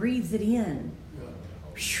 God breathes it in.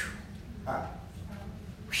 Ah.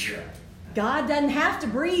 Yeah. God doesn't have to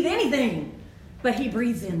breathe anything, but he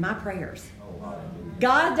breathes in my prayers. Oh, hallelujah.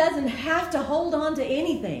 God doesn't have to hold on to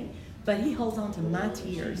anything, but he holds on to my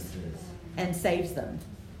tears Jesus. and saves them.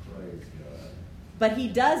 Praise God. But he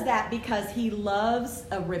does that because he loves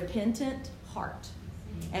a repentant heart.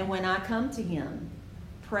 And when I come to him,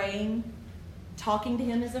 praying, talking to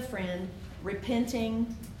him as a friend,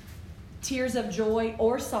 repenting, tears of joy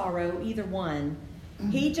or sorrow, either one,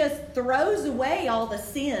 he just throws away all the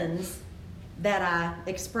sins that I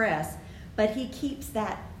express, but he keeps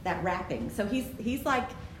that wrapping. So he's like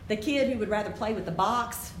the kid who would rather play with the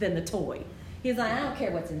box than the toy. He's like, I don't care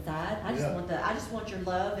what's inside. I just want your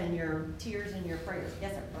love and your tears and your prayers.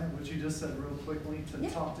 Yes, sir. Right, what you just said real quickly, to Yeah.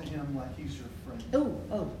 talk to him like he's your friend.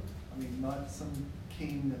 Oh. I mean, not some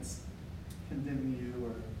king that's condemning you,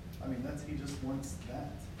 or, I mean, he just wants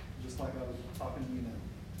that. Just like I was talking to you now.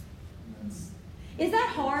 And that's, Is that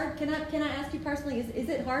hard? Can I ask you personally? Is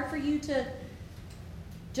it hard for you to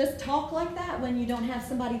just talk like that when you don't have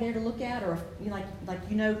somebody there to look at, or you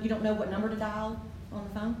don't know what number to dial on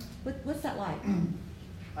the phone? What's that like?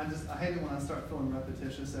 I hate it when I start feeling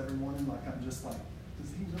repetitious every morning. Like I'm just like,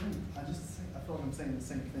 does he really? I feel like I'm saying the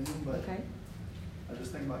same thing, but Okay. I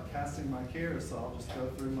just think about casting my cares. So I'll just go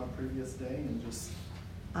through my previous day and just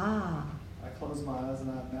Ah. I close my eyes and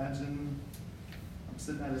I imagine I'm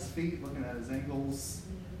sitting at his feet, looking at his ankles,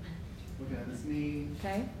 looking at his knee,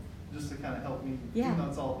 Okay. just to kind of help me, Yeah. even though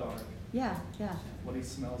it's all dark, Yeah. what he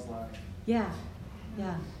smells like. Yeah.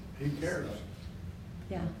 He cares.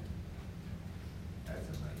 Yeah. That's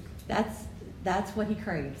amazing. That's what he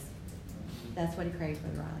craves. That's what he craves,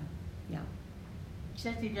 Brother Riley. Yeah. He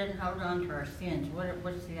says he doesn't hold on to our sins.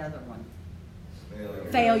 What's the other one?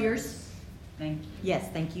 Failures. Thank you. Yes,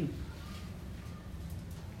 thank you.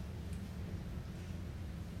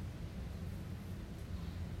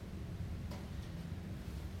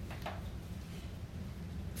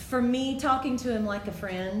 For me, talking to him like a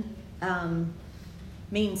friend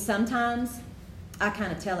means sometimes I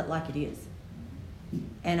kind of tell it like it is.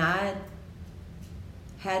 And I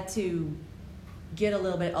had to get a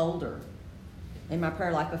little bit older in my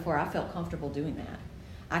prayer life before I felt comfortable doing that.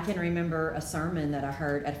 I can remember a sermon that I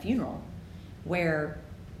heard at a funeral where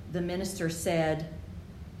the minister said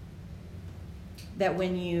that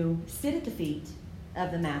when you sit at the feet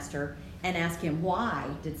of the master and ask him why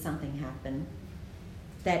did something happen,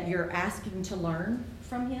 that you're asking to learn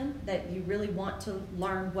from him, that you really want to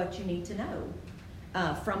learn what you need to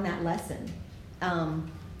know from that lesson.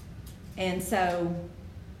 And so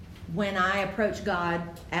when I approach God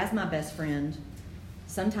as my best friend,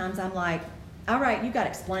 sometimes I'm like, all right, you got to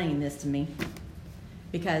explain this to me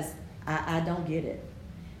because I don't get it.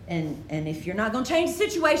 And if you're not going to change the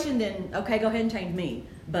situation, then okay, go ahead and change me.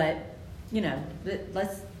 But,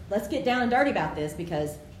 let's get down and dirty about this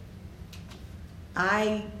because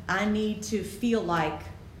I need to feel like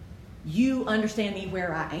you understand me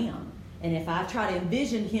where I am. And if I try to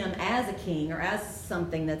envision him as a king or as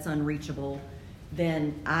something that's unreachable,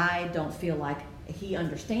 then I don't feel like he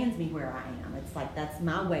understands me where I am. It's like that's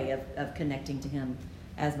my way of connecting to him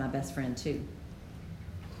as my best friend too.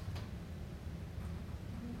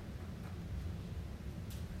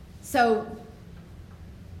 So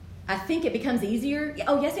I think it becomes easier.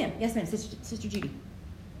 Oh, yes, ma'am. Yes, ma'am. Sister Judy.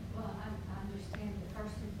 Well, I understand that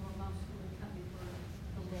first and foremost, we're coming for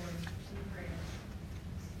the Lord in prayer.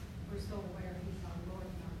 We're so aware He's our Lord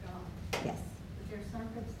and our God. Yes. But there are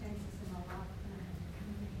circumstances in my life when I have to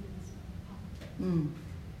come to Him as my Father, Mm.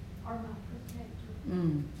 or my protector,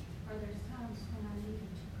 Mm. or there's times when I need Him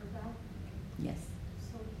to provoke me. Yes.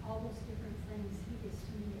 So all those different things He gives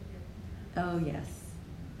to me at different times. Oh, yes.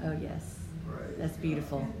 Oh, yes. Praise That's God.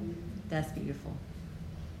 beautiful. That's beautiful.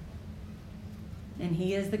 And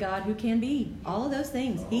He is the God who can be all of those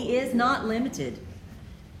things. He is not limited.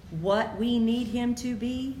 What we need Him to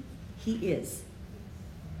be, He is.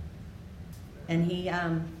 And He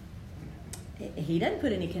doesn't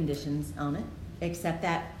put any conditions on it except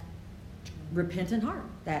that repentant heart,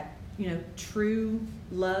 that, true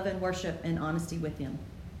love and worship and honesty with Him.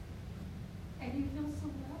 And you feel so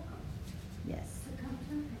welcome Yes. to come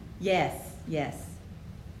to Him. Yes, yes.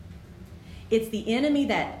 It's the enemy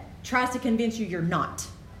that tries to convince you you're not.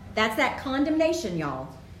 That's that condemnation, y'all.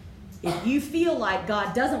 If you feel like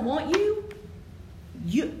God doesn't want you,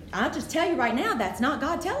 I'll just tell you right now, that's not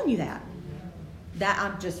God telling you that.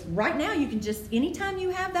 Right now, you can just, anytime you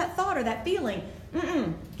have that thought or that feeling,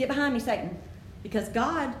 get behind me, Satan. Because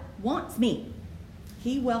God wants me.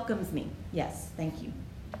 He welcomes me. Yes, thank you.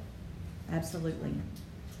 Absolutely.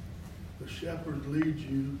 The shepherd leads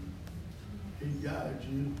you, he guides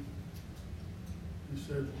you. He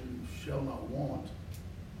said you shall not want.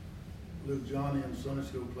 Luke Johnny in Sunday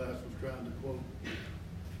school class was trying to quote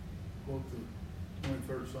the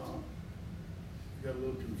 23rd Psalm. He got a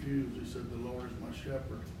little confused. He said, the Lord is my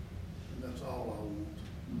shepherd, and that's all I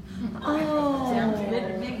want. Oh. Sounds good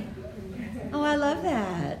to me. Oh, I love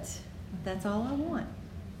that. That's all I want.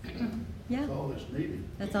 Yeah, That's all that's needed.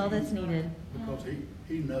 that's all that's needed. Because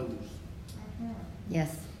he knows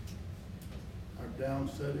Yes, our down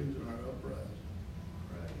settings and our uprising.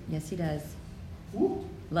 Right. yes, He does. Woo!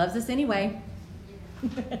 Loves us anyway.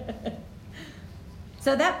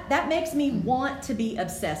 So that makes me want to be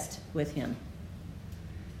obsessed with Him.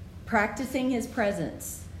 Practicing His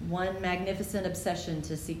presence, one magnificent obsession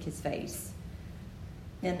to seek His face.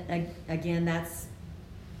 And again,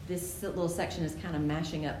 this little section is kind of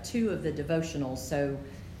mashing up two of the devotionals, so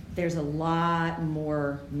there's a lot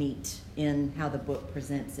more meat in how the book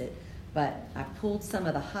presents it. But I pulled some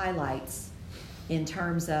of the highlights in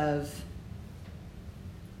terms of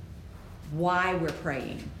why we're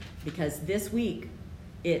praying. Because this week,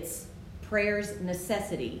 it's prayer's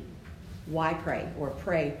necessity. Why pray? Or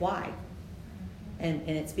pray why? And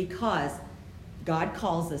it's because God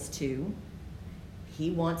calls us to.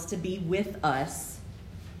 He wants to be with us.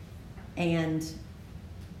 And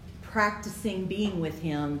practicing being with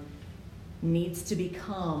Him needs to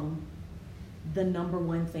become the number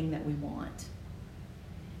one thing that we want.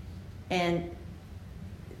 And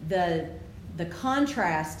the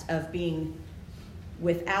contrast of being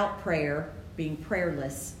without prayer, being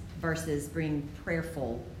prayerless, versus being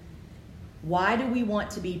prayerful. Why do we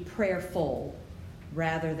want to be prayerful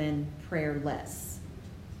rather than prayerless?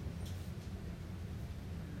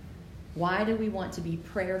 Why do we want to be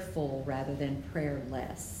prayerful rather than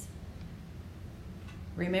prayerless?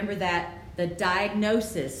 Remember that the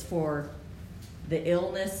diagnosis for the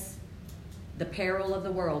illness, the peril of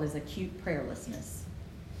the world, is acute prayerlessness.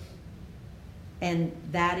 And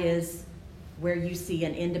that is where you see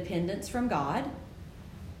an independence from God.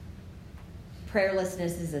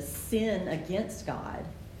 Prayerlessness is a sin against God.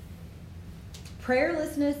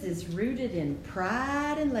 Prayerlessness is rooted in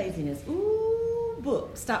pride and laziness. Ooh,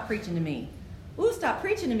 book, stop preaching to me. Ooh, stop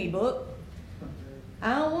preaching to me, book.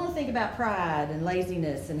 I don't want to think about pride and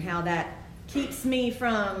laziness and how that keeps me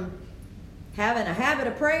from having a habit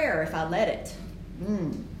of prayer if I let it.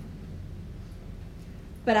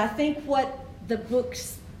 But I think what the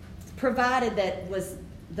books provided that was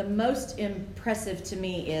the most impressive to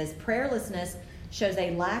me is prayerlessness shows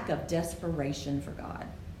a lack of desperation for God.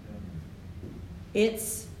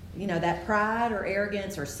 It's, that pride or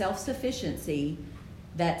arrogance or self-sufficiency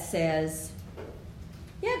that says,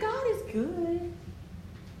 yeah, God is good.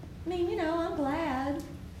 I mean, I'm glad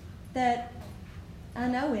that I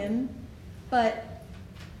know Him, but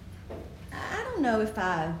I don't know if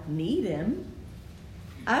I need Him.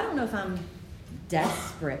 I don't know if I'm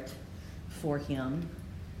desperate for Him.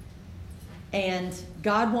 And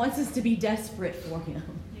God wants us to be desperate for Him.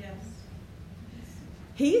 Yes.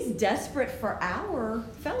 He's desperate for our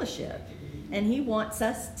fellowship. And he wants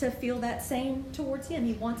us to feel that same towards him.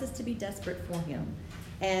 He wants us to be desperate for him.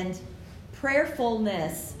 And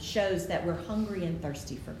prayerfulness shows that we're hungry and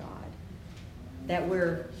thirsty for God. That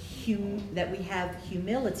that we have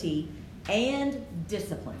humility and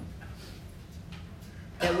discipline.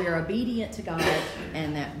 That we are obedient to God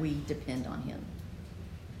and that we depend on him.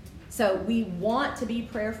 So we want to be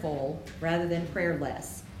prayerful rather than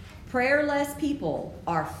prayerless. Prayerless people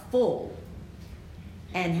are full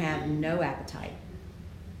and have no appetite.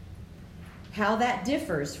 How that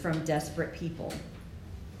differs from desperate people.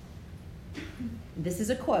 This is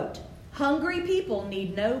a quote. Hungry people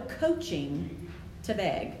need no coaching to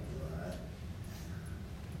beg.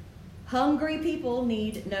 Hungry people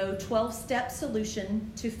need no 12-step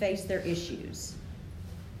solution to face their issues.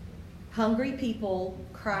 Hungry people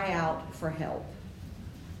cry out for help.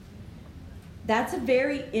 That's a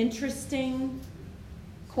very interesting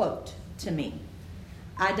quote to me.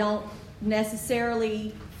 I don't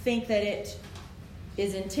necessarily think that it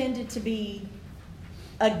is intended to be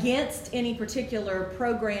against any particular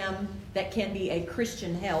program that can be a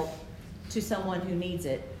Christian help to someone who needs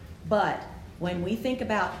it. But when we think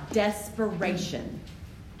about desperation,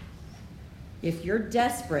 if you're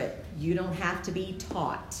desperate, you don't have to be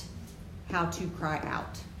taught how to cry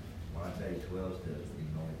out. Well, I take 12 steps, you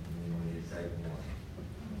only need to take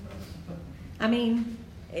one. I mean,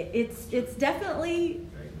 it's definitely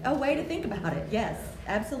a way to think about it. Yes,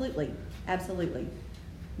 absolutely. Absolutely.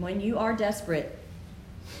 When you are desperate,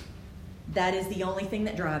 that is the only thing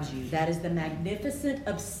that drives you. That is the magnificent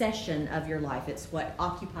obsession of your life. It's what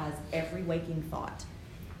occupies every waking thought.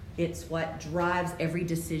 It's what drives every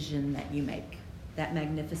decision that you make. That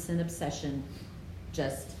magnificent obsession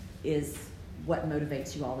just is what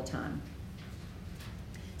motivates you all the time.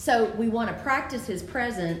 So we want to practice his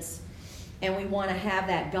presence, and we want to have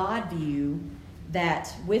that God view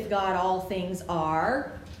that with God all things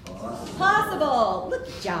are possible. Look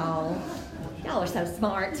at y'all. Y'all are so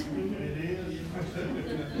smart.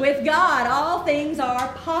 With God, all things are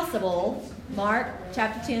possible. Mark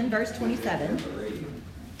chapter 10, verse 27.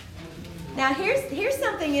 Now, here's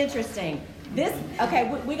something interesting.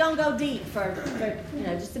 We're going to go deep for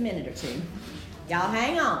just a minute or two. Y'all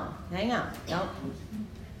hang on. Don't.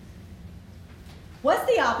 What's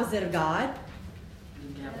the opposite of God?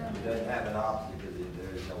 It doesn't have an opposite because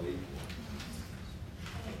there is no equal.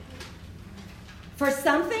 For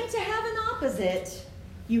something to have an opposite,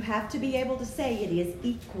 you have to be able to say it is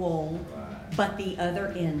equal, but the other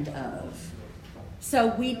end of.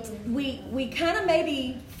 So we kind of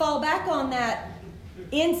maybe fall back on that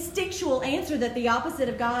instinctual answer that the opposite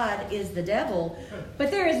of God is the devil,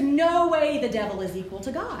 but there is no way the devil is equal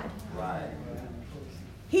to God. Right.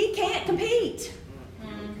 He can't compete.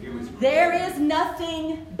 There is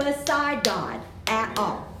nothing beside God at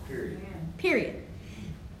all. Period.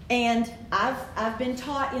 And I've been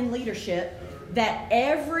taught in leadership that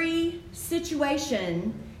every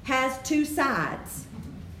situation has two sides.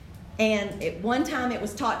 And at one time it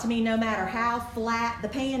was taught to me no matter how flat the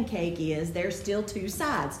pancake is, there's still two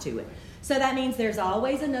sides to it. So that means there's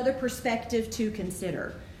always another perspective to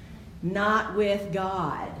consider. Not with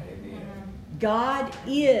God. Amen. God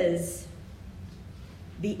is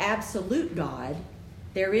the absolute God.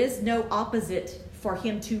 There is no opposite for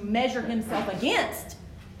him to measure himself against.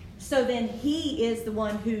 So then he is the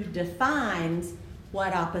one who defines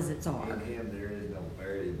what opposites are. In him there is no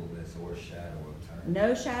variableness or shadow of turning.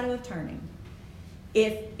 No shadow of turning.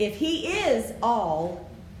 If he is all,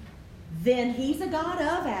 then he's a God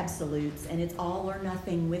of absolutes, and it's all or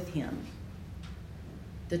nothing with him.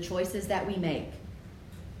 The choices that we make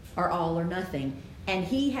are all or nothing. And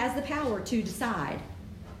he has the power to decide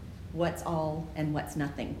what's all and what's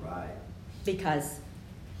nothing. Right. Because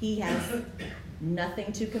he has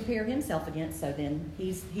nothing to compare himself against, so then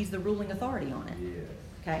he's the ruling authority on it. Yes.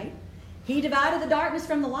 Okay? He divided the darkness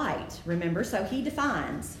from the light, remember? So he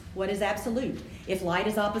defines what is absolute. If light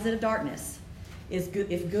is opposite of darkness, if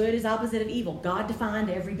good is opposite of evil, God defined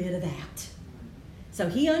every bit of that. So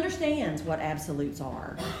he understands what absolutes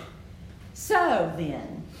are. So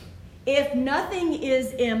then, if nothing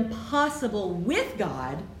is impossible with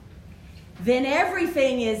God, then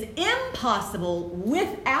everything is impossible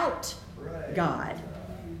without God.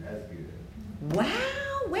 That's good. Wow,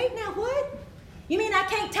 wait, now what? You mean I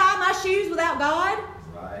can't tie my shoes without God?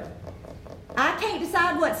 Right. I can't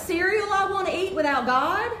decide what cereal I want to eat without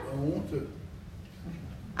God? I don't want to.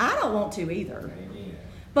 I don't want to either. Amen.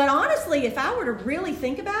 But honestly, if I were to really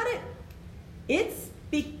think about it, it's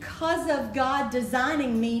because of God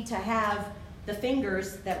designing me to have the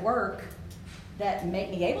fingers that work that make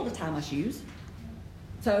me able to tie my shoes.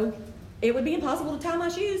 So it would be impossible to tie my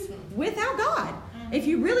shoes without God. If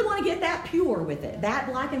you really want to get that pure with it, that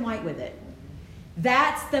black and white with it,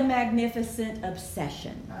 that's the magnificent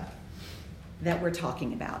obsession that we're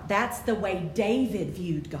talking about. That's the way David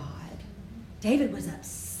viewed God. David was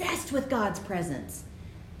obsessed with God's presence.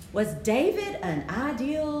 Was David an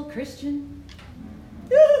ideal Christian?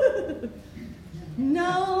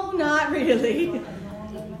 No, not really.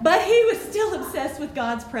 But he was still obsessed with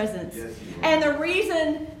God's presence. And the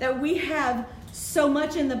reason that we have so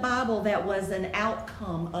much in the Bible that was an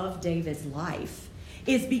outcome of David's life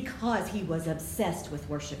is because he was obsessed with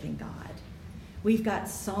worshiping God. We've got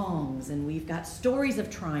songs, and we've got stories of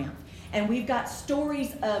triumph, and we've got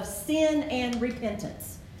stories of sin and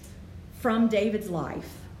repentance from David's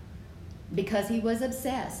life because he was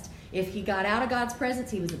obsessed. If he got out of God's presence,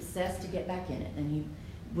 he was obsessed to get back in it, and he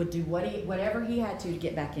would do whatever he had to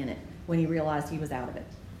get back in it when he realized he was out of it.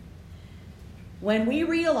 When we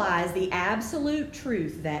realize the absolute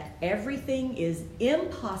truth that everything is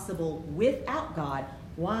impossible without God,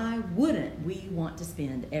 why wouldn't we want to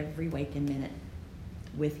spend every waking minute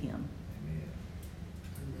with Him? Amen.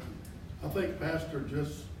 I think Pastor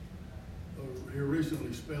just here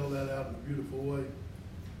recently spelled that out in a beautiful way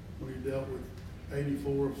when he dealt with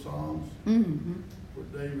 84 of Psalms, where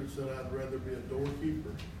David said, I'd rather be a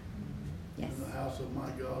doorkeeper in the house of my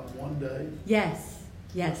God one day. Yes.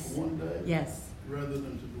 Just one day. Yes. Rather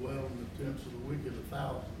than to dwell in the tents of the wicked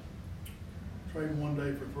 1,000. Trade one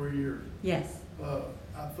day for 3 years. Yes.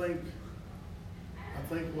 I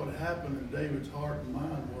think what happened in David's heart and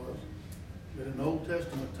mind was that in Old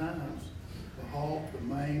Testament times, the halt, the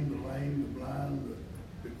maimed, the lame, the blind,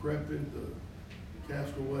 the decrepit, the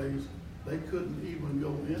castaways, they couldn't even go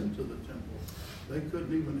into the temple. They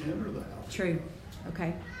couldn't even enter the house. True.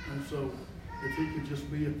 Okay. And so if he could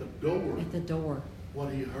just be at the door. At the door.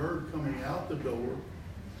 What he heard coming out the door,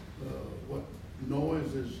 what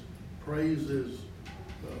noises, praises,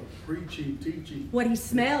 preaching, teaching. What he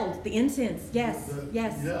smelled, the incense. Yes.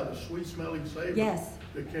 The sweet smelling savor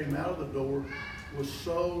that came out of the door was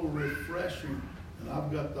so refreshing. And I've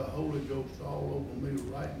got the Holy Ghost all over me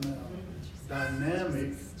right now.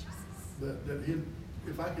 Dynamic that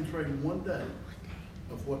if I can trade one day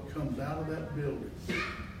of what comes out of that building.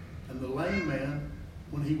 And the lame man,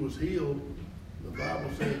 when he was healed, the Bible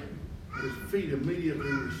said his feet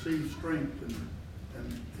immediately received strength,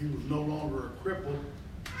 and he was no longer a cripple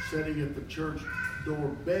sitting at the church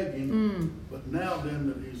door begging. But now then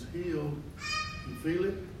that he's healed, you feel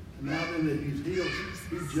it? And now then that he's healed,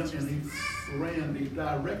 he jumped and he ran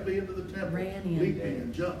directly into the temple, leaping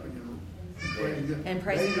and jumping and praising God. And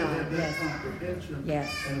praising God. David had that comprehension.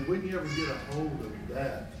 Yes. And if we can ever get a hold of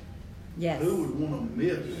that, yes. Who would want to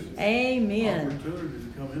miss Amen. opportunity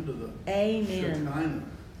to come into the Amen. Shekinah,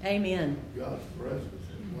 Amen. God's presence?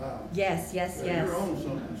 Wow. Yes. You're on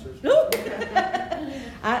something, sister.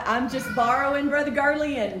 I'm just borrowing Brother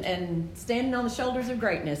Gurley and standing on the shoulders of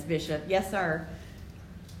greatness, Bishop. Yes, sir.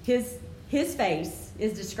 His face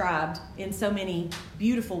is described in so many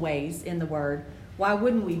beautiful ways in the Word. Why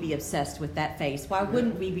wouldn't we be obsessed with that face? Why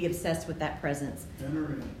wouldn't we be obsessed with that presence?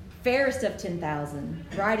 Enter in. Fairest of 10,000,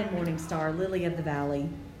 bright and morning star, lily of the valley.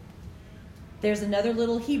 There's another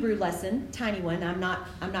little Hebrew lesson, tiny one. I'm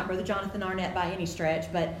not Brother Jonathan Arnett by any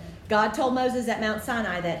stretch, but God told Moses at Mount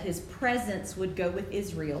Sinai that his presence would go with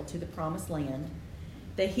Israel to the promised land.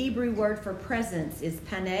 The Hebrew word for presence is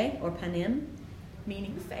paneh or panim,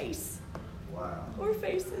 meaning face. Wow. Or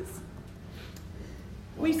faces.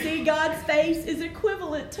 We see God's face is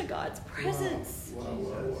equivalent to God's presence.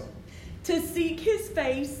 Wow. To seek His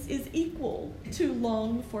face is equal to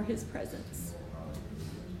long for His presence.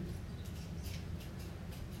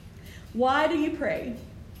 Why do you pray?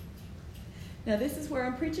 Now this is where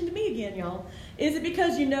I'm preaching to me again, y'all. Is it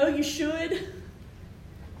because you know you should?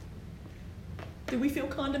 Do we feel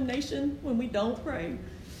condemnation when we don't pray?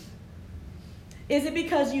 Is it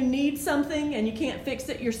because you need something and you can't fix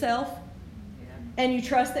it yourself? And you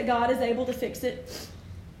trust that God is able to fix it?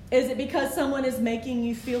 Is it because someone is making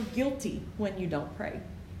you feel guilty when you don't pray?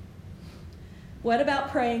 What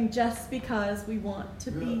about praying just because we want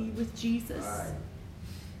to be with Jesus? Right.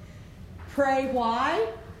 Pray why?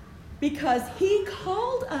 Because He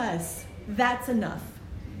called us. That's enough.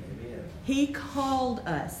 Amen. He called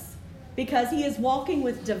us because He is walking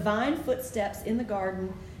with divine footsteps in the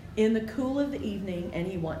garden in the cool of the evening, and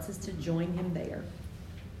He wants us to join Him there.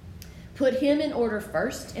 Put Him in order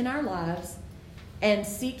first in our lives and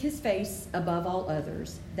seek His face above all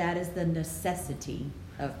others. That is the necessity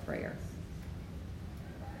of prayer.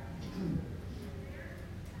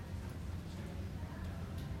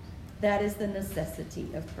 That is the necessity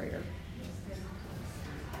of prayer.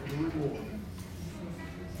 the reward.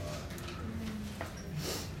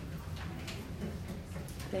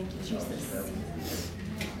 Thank you, Jesus.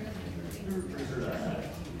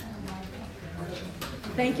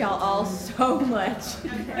 Thank y'all all so much.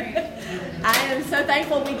 I am so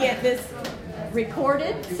thankful we get this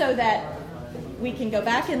recorded so that we can go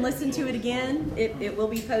back and listen to it again. It will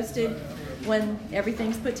be posted when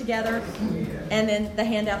everything's put together, and then the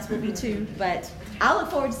handouts will be too. But I look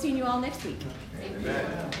forward to seeing you all next week.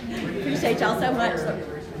 Appreciate y'all so much.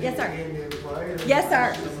 Yes, sir. Yes,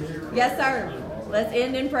 sir. Yes, sir. Let's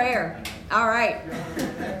end in prayer. All right.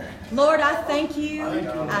 Lord, I thank you.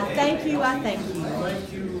 I thank you. I thank you.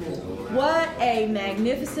 What a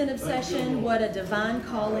magnificent obsession. What a divine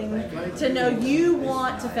calling to know you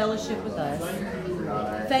want to fellowship with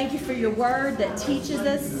us. Thank you for your word that teaches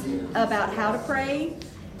us about how to pray.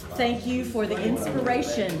 Thank you for the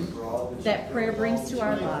inspiration that prayer brings to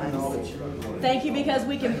our lives. Thank you because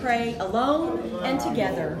we can pray alone and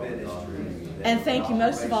together. And thank you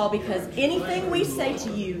most of all because anything we say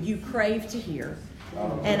to you, you crave to hear.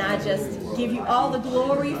 And I just give you all the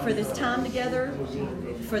glory for this time together,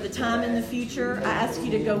 for the time in the future. I ask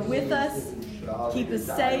you to go with us, keep us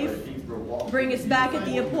safe, bring us back at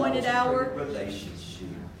the appointed hour,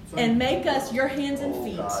 and make us your hands and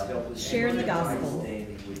feet, sharing the gospel.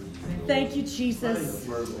 Thank you, Jesus.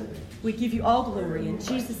 We give you all glory in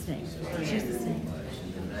Jesus' name. In Jesus' name.